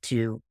enough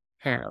to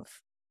have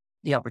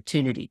the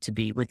opportunity to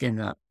be within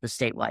the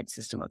statewide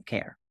system of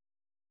care.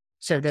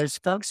 So those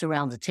folks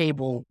around the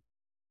table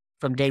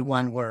from day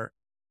one were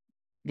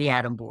the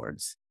Atom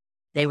boards.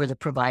 They were the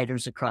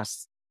providers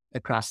across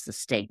the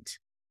state.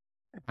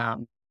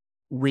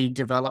 We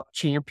developed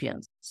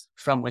champions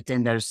from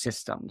within those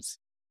systems.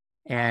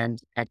 And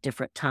at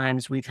different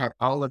times, we've had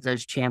all of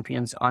those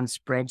champions on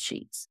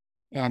spreadsheets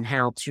and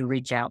how to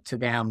reach out to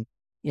them,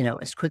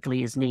 as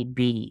quickly as need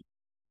be.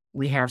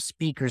 We have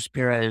speakers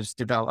bureaus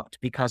developed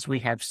because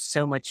we have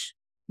so much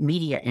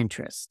media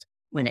interest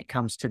when it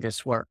comes to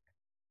this work.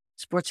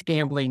 Sports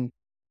gambling,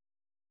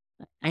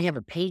 I have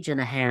a page and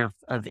a half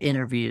of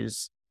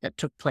interviews that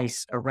took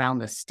place around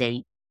the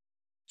state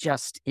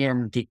just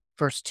in the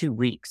first 2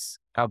 weeks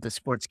of the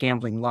sports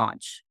gambling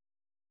launch.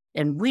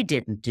 And we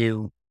didn't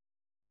do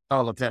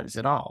all of those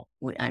at all.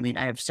 I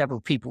have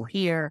several people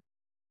here,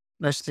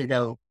 mostly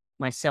though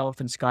myself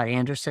and Scott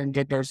Anderson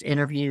did those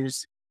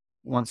interviews.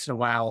 Once in a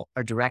while,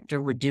 our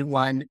director would do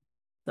one,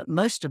 but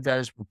most of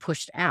those were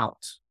pushed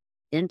out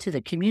into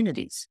the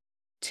communities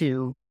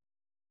to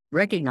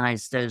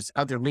recognize those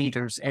other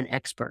leaders and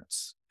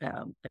experts,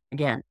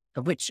 again,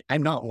 of which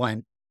I'm not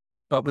one,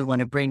 but we want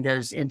to bring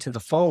those into the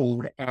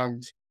fold.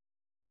 And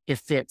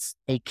if it's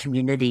a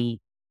community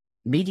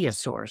media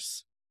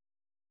source,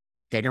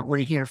 they don't want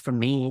to hear from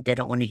me. They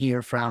don't want to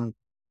hear from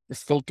the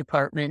State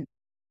Department.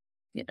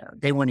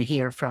 They want to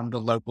hear from the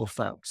local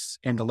folks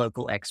and the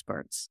local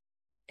experts.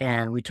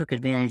 And we took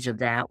advantage of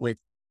that with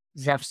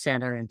Zeph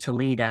Center in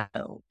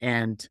Toledo,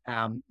 and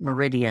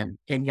Meridian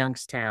in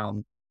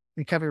Youngstown,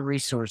 Recovery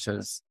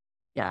Resources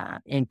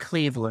in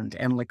Cleveland,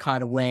 and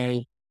Lakota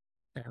Way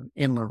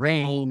in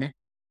Lorain,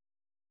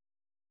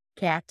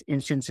 CAT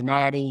in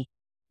Cincinnati,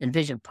 and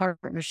Vision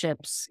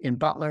Partnerships in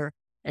Butler,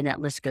 and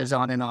that list goes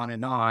on and on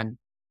and on,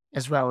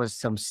 as well as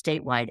some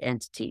statewide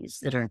entities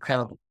that are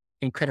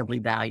incredibly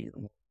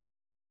valuable.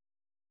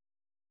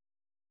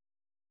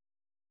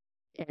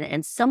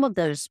 And some of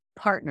those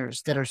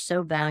partners that are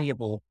so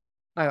valuable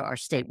are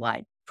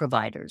statewide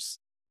providers,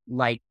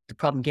 like the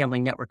Problem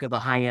Gambling Network of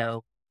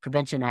Ohio,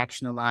 Prevention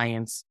Action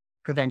Alliance,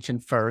 Prevention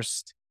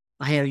First,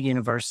 Ohio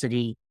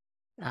University,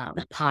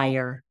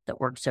 PIRE, that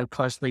works so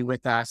closely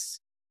with us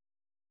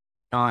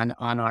on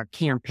our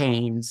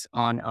campaigns,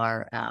 on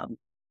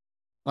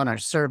our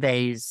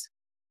surveys,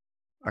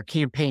 our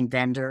campaign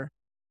vendor,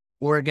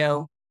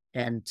 Orgo,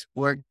 and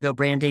Orgo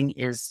branding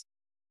is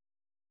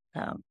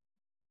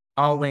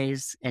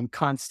always and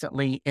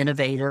constantly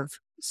innovative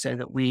so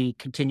that we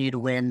continue to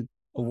win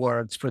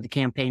awards for the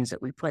campaigns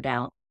that we put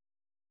out.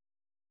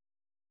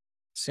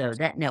 So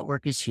that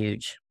network is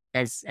huge,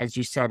 as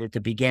you said at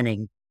the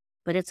beginning,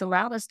 but it's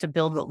allowed us to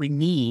build what we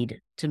need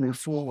to move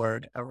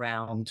forward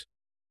around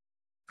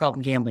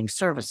problem gambling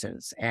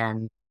services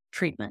and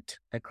treatment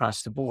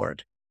across the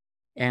board.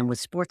 And with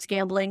sports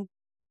gambling,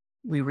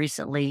 we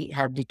recently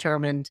have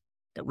determined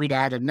that we'd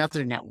add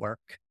another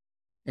network,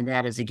 and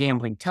that is a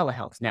gambling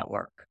telehealth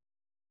network,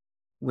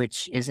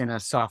 which is in a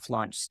soft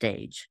launch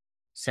stage.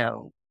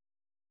 So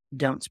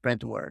don't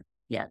spread the word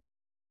yet.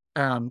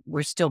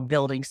 We're still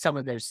building some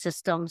of those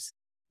systems,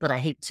 but I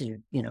hate to,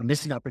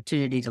 miss an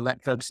opportunity to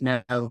let folks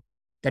know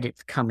that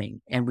it's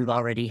coming. And we've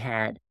already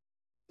had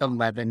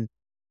 11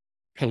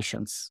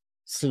 patients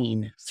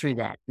seen through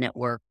that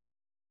network.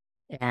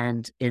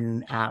 And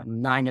in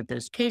 9 of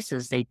those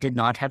cases, they did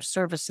not have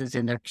services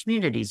in their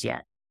communities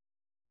yet.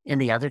 In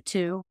the other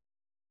 2,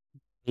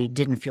 they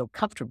didn't feel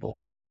comfortable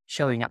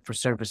showing up for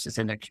services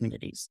in their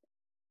communities.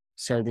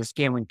 So this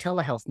gambling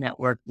telehealth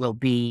network will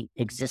be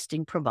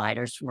existing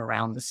providers from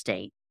around the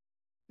state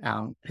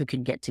who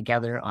can get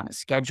together on a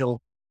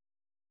schedule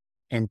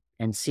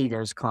and see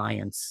those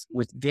clients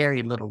with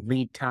very little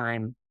lead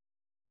time.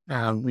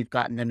 We've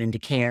gotten them into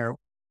care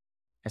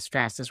as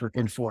fast as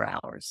within 4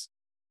 hours.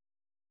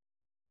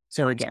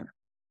 So again,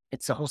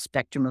 it's a whole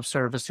spectrum of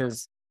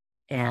services,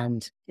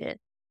 and it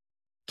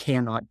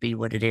cannot be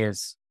what it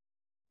is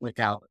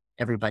without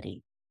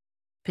everybody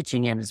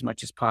pitching in as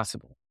much as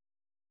possible.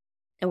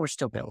 And we're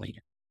still building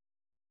it.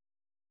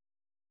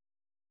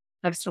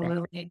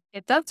 Absolutely.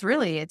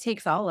 It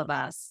takes all of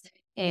us.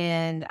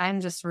 And I'm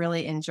just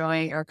really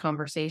enjoying our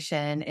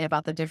conversation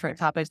about the different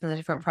topics and the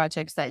different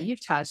projects that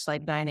you've touched,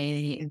 like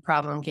 980 and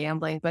problem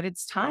gambling. But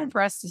it's time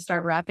for us to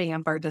start wrapping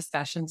up our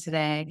discussion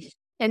today.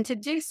 And to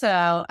do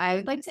so, I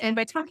would like to end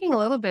by talking a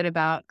little bit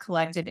about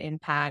collective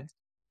impact.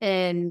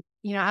 And,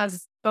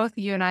 as both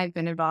you and I have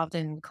been involved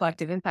in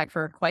collective impact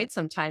for quite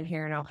some time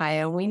here in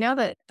Ohio, we know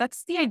that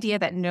that's the idea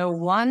that no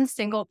one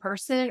single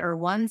person or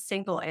one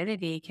single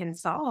entity can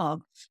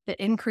solve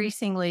the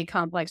increasingly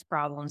complex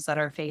problems that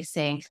are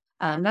facing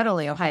not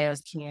only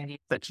Ohio's communities,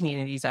 but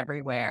communities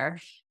everywhere.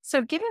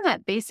 So given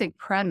that basic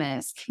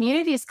premise,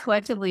 communities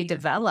collectively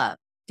develop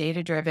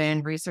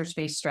data-driven,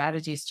 research-based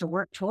strategies to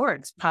work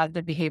towards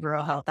positive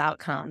behavioral health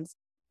outcomes.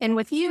 And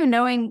with you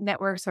knowing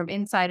networks from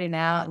inside and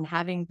out and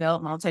having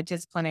built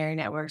multidisciplinary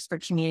networks for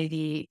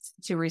communities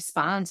to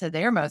respond to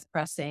their most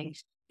pressing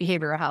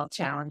behavioral health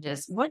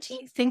challenges, what do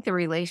you think the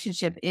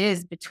relationship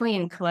is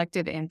between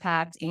collective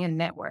impact and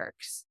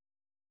networks?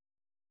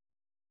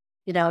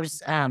 I was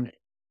doing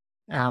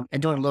a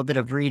little bit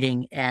of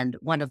reading, and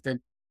one of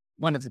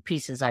the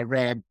pieces I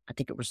read, I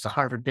think it was the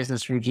Harvard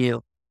Business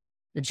Review,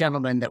 the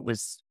gentleman that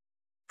was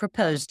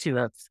proposed to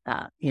have,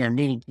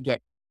 needing to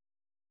get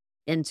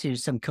into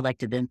some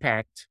collective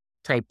impact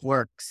type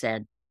work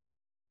said,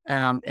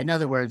 in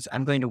other words,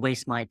 I'm going to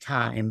waste my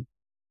time,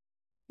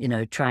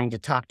 trying to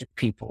talk to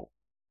people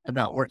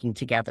about working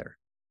together.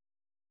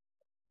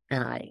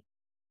 And I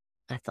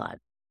thought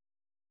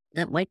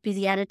that might be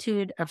the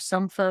attitude of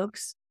some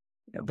folks,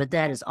 but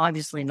that is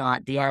obviously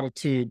not the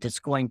attitude that's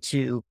going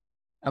to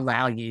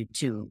allow you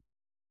to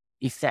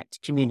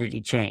effect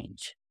community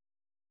change.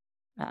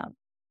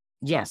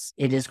 Yes,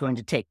 it is going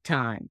to take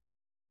time,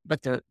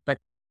 but the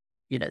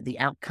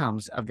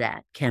outcomes of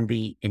that can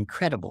be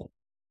incredible.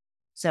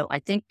 So I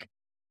think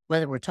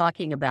whether we're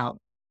talking about,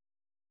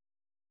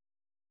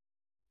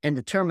 and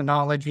the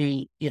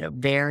terminology,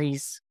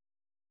 varies.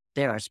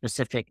 There are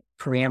specific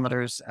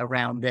parameters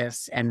around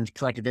this, and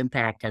collective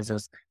impact has a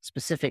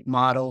specific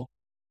model,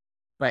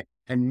 but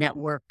a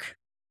network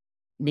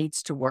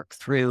needs to work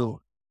through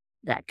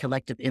that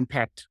collective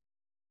impact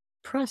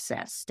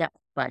process step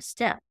by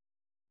step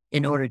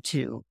in order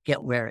to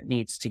get where it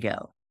needs to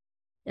go.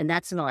 And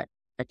that's not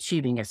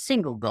achieving a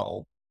single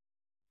goal.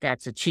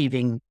 That's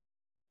achieving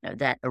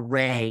that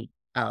array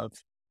of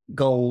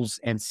goals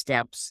and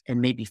steps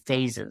and maybe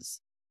phases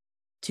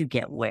to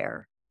get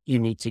where you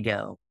need to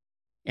go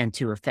and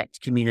to affect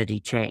community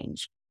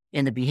change.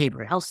 In the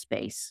behavioral health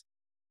space,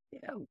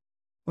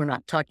 we're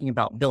not talking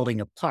about building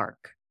a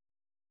park.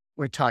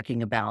 We're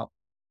talking about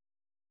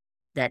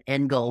that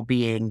end goal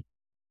being,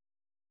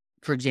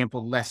 for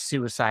example, less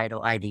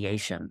suicidal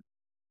ideation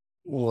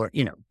or,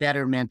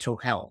 better mental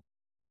health,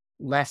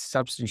 less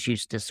substance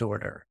use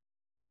disorder,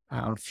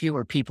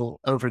 fewer people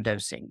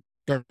overdosing,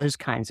 those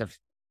kinds of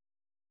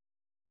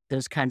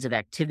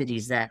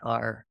activities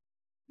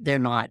they're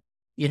not,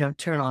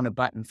 turn on a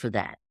button for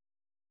that,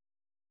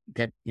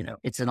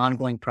 it's an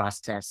ongoing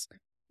process.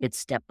 It's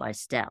step by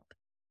step.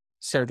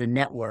 So the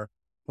network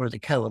or the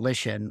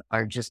coalition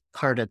are just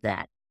part of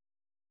that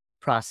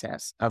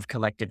process of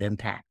collective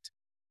impact.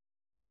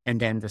 And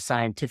then the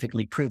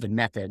scientifically proven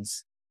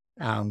methods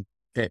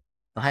that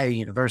Ohio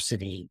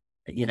University,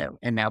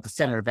 and now the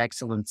Center of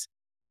Excellence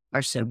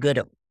are so good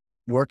at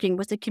working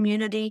with the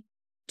community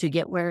to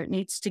get where it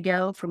needs to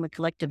go from a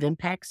collective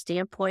impact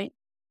standpoint.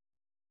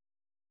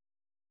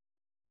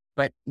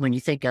 But when you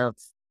think of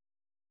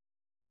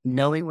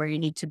knowing where you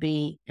need to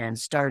be and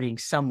starting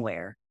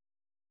somewhere,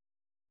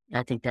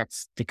 I think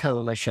that's the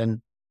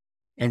coalition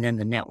and then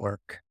the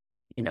network,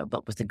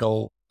 but with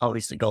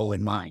always the goal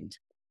in mind.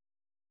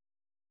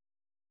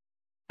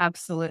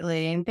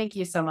 Absolutely. And thank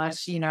you so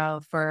much,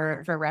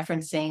 for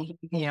referencing,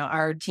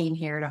 our team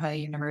here at Ohio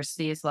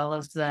University, as well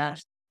as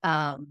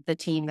the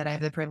team that I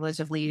have the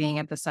privilege of leading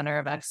at the Center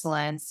of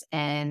Excellence.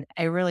 And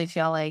I really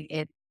feel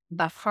like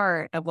the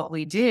heart of what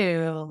we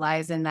do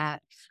lies in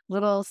that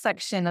little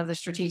section of the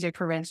strategic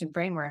prevention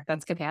framework.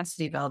 That's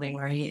capacity building,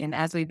 right? And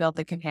as we build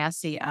the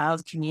capacity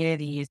of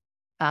communities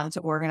to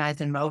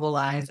organize and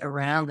mobilize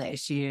around the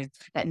issues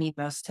that need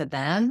most to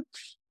them,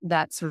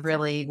 that's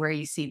really where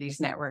you see these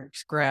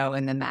networks grow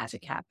and the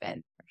magic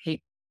happen.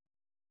 Right?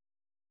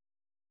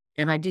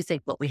 And I do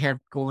think what we have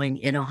going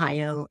in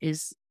Ohio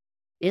is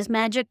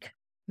magic.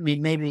 I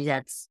mean, maybe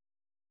that's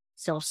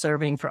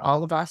self-serving for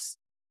all of us,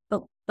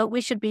 but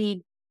we should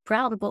be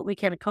proud of what we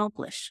can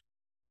accomplish.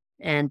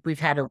 And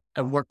we've had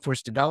a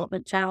workforce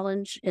development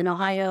challenge in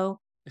Ohio,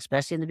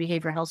 especially in the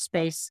behavioral health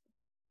space.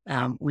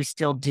 We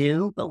still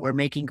do, but we're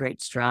making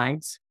great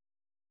strides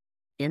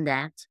in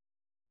that.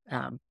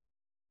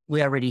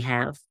 We already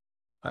have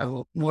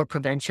more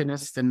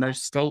preventionists than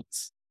most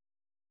states,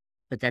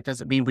 but that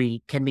doesn't mean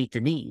we can meet the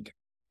need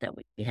that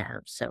we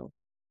have. So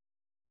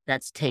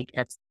that's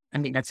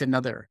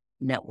another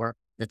network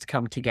that's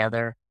come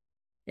together.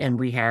 And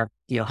we have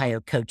the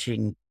Ohio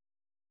Coaching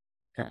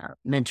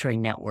Mentoring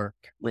Network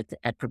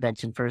at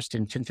Prevention First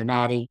in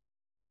Cincinnati.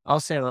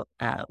 Also,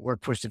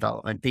 workforce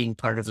development being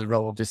part of the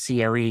role of the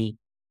COE.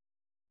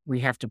 We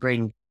have to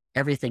bring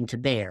everything to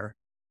bear,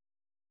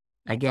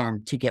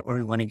 again, to get where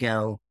we want to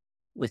go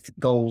with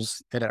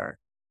goals that are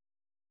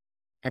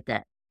at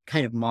that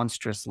kind of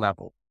monstrous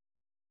level,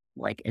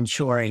 like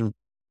ensuring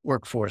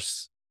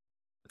workforce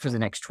for the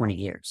next 20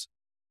 years.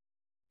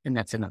 And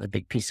that's another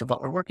big piece of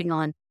what we're working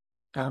on.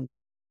 And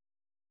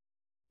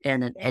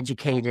an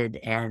educated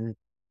and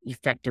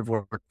effective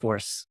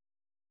workforce.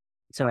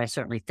 So I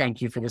certainly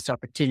thank you for this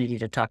opportunity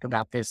to talk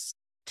about this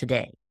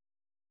today.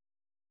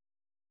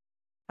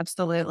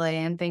 Absolutely.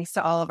 And thanks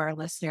to all of our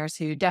listeners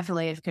who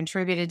definitely have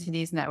contributed to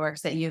these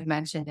networks that you've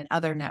mentioned and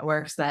other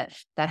networks that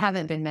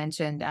haven't been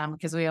mentioned,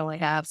 because we only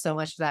have so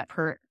much of that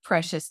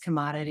precious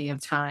commodity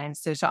of time.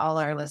 So to all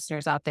our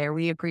listeners out there,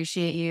 we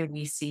appreciate you.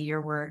 We see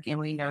your work and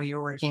we know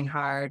you're working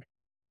hard.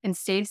 And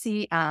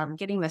Stacey,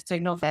 getting the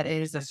signal that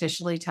it is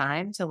officially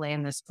time to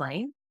land this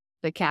plane.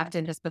 The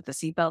captain has put the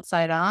seatbelt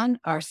sign on.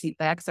 Our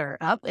seatbacks are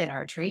up and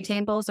our tray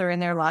tables are in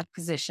their locked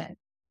position.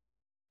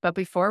 But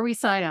before we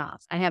sign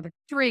off, I have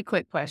 3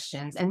 quick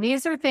questions. And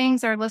these are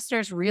things our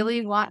listeners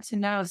really want to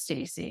know,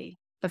 Stacey.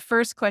 The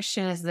first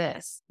question is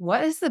this: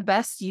 what is the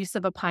best use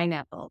of a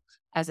pineapple?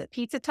 As a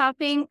pizza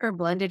topping or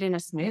blended in a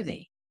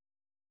smoothie?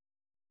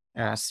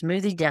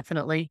 Smoothie,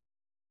 definitely.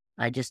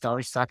 I just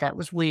always thought that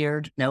was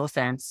weird. No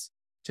offense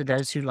to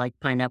those who like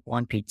pineapple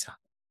on pizza.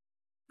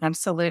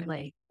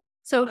 Absolutely.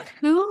 So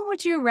who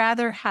would you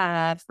rather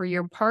have for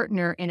your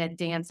partner in a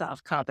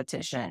dance-off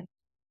competition?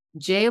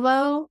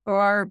 J-Lo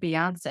or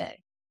Beyonce?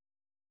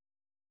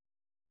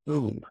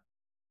 Ooh.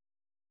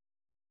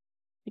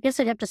 I guess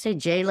I'd have to say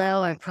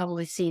J-Lo. I've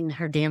probably seen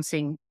her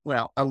dancing,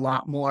 a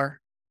lot more,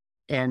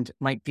 and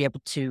might be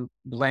able to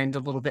blend a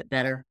little bit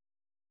better.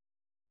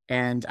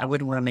 And I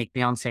wouldn't want to make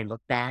Beyonce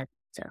look bad.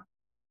 So,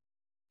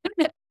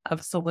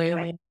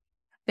 absolutely.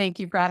 Thank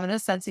you for having a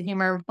sense of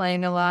humor and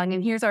playing along.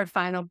 And here's our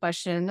final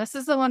question. This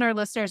is the one our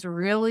listeners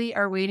really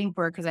are waiting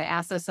for, because I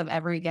ask this of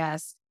every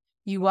guest.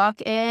 You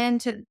walk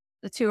into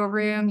a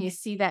room, you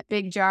see that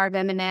big jar of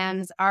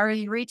M&Ms. Are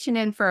you reaching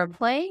in for a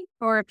plate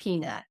or a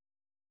peanut?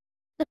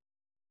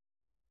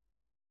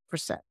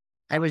 percent.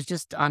 I was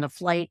just on a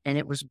flight and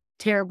it was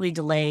terribly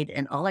delayed,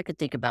 and all I could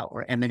think about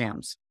were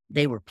M&Ms.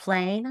 They were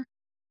plain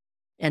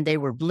and they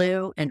were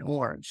blue and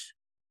orange.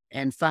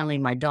 And finally,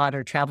 my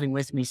daughter traveling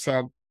with me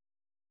said,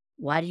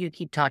 "Why do you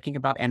keep talking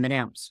about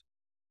M&Ms?"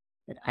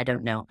 I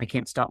don't know. I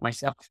can't stop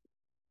myself.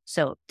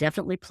 So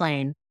definitely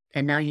plain.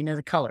 And now you know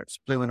the colors,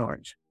 blue and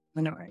orange.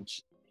 And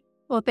orange.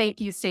 Well,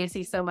 thank you,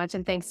 Stacey, so much.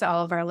 And thanks to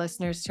all of our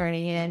listeners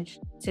turning in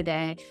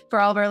today. For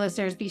all of our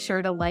listeners, be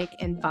sure to like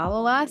and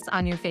follow us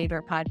on your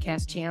favorite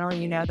podcast channel.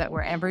 You know that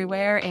we're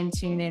everywhere, and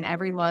tune in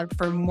every month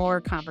for more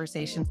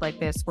conversations like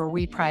this where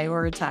we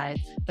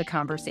prioritize the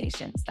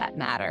conversations that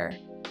matter.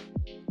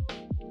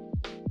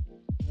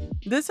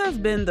 This has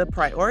been the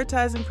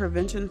Prioritizing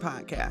Prevention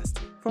podcast.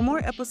 For more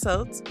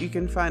episodes, you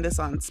can find us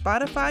on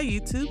Spotify,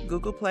 YouTube,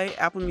 Google Play,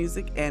 Apple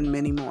Music, and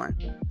many more.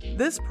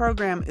 This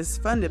program is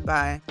funded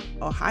by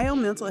Ohio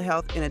Mental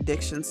Health and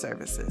Addiction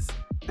Services.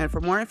 And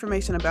for more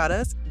information about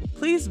us,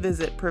 please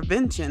visit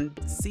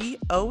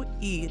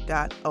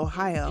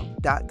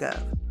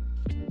preventioncoe.ohio.gov.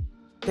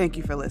 Thank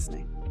you for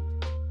listening.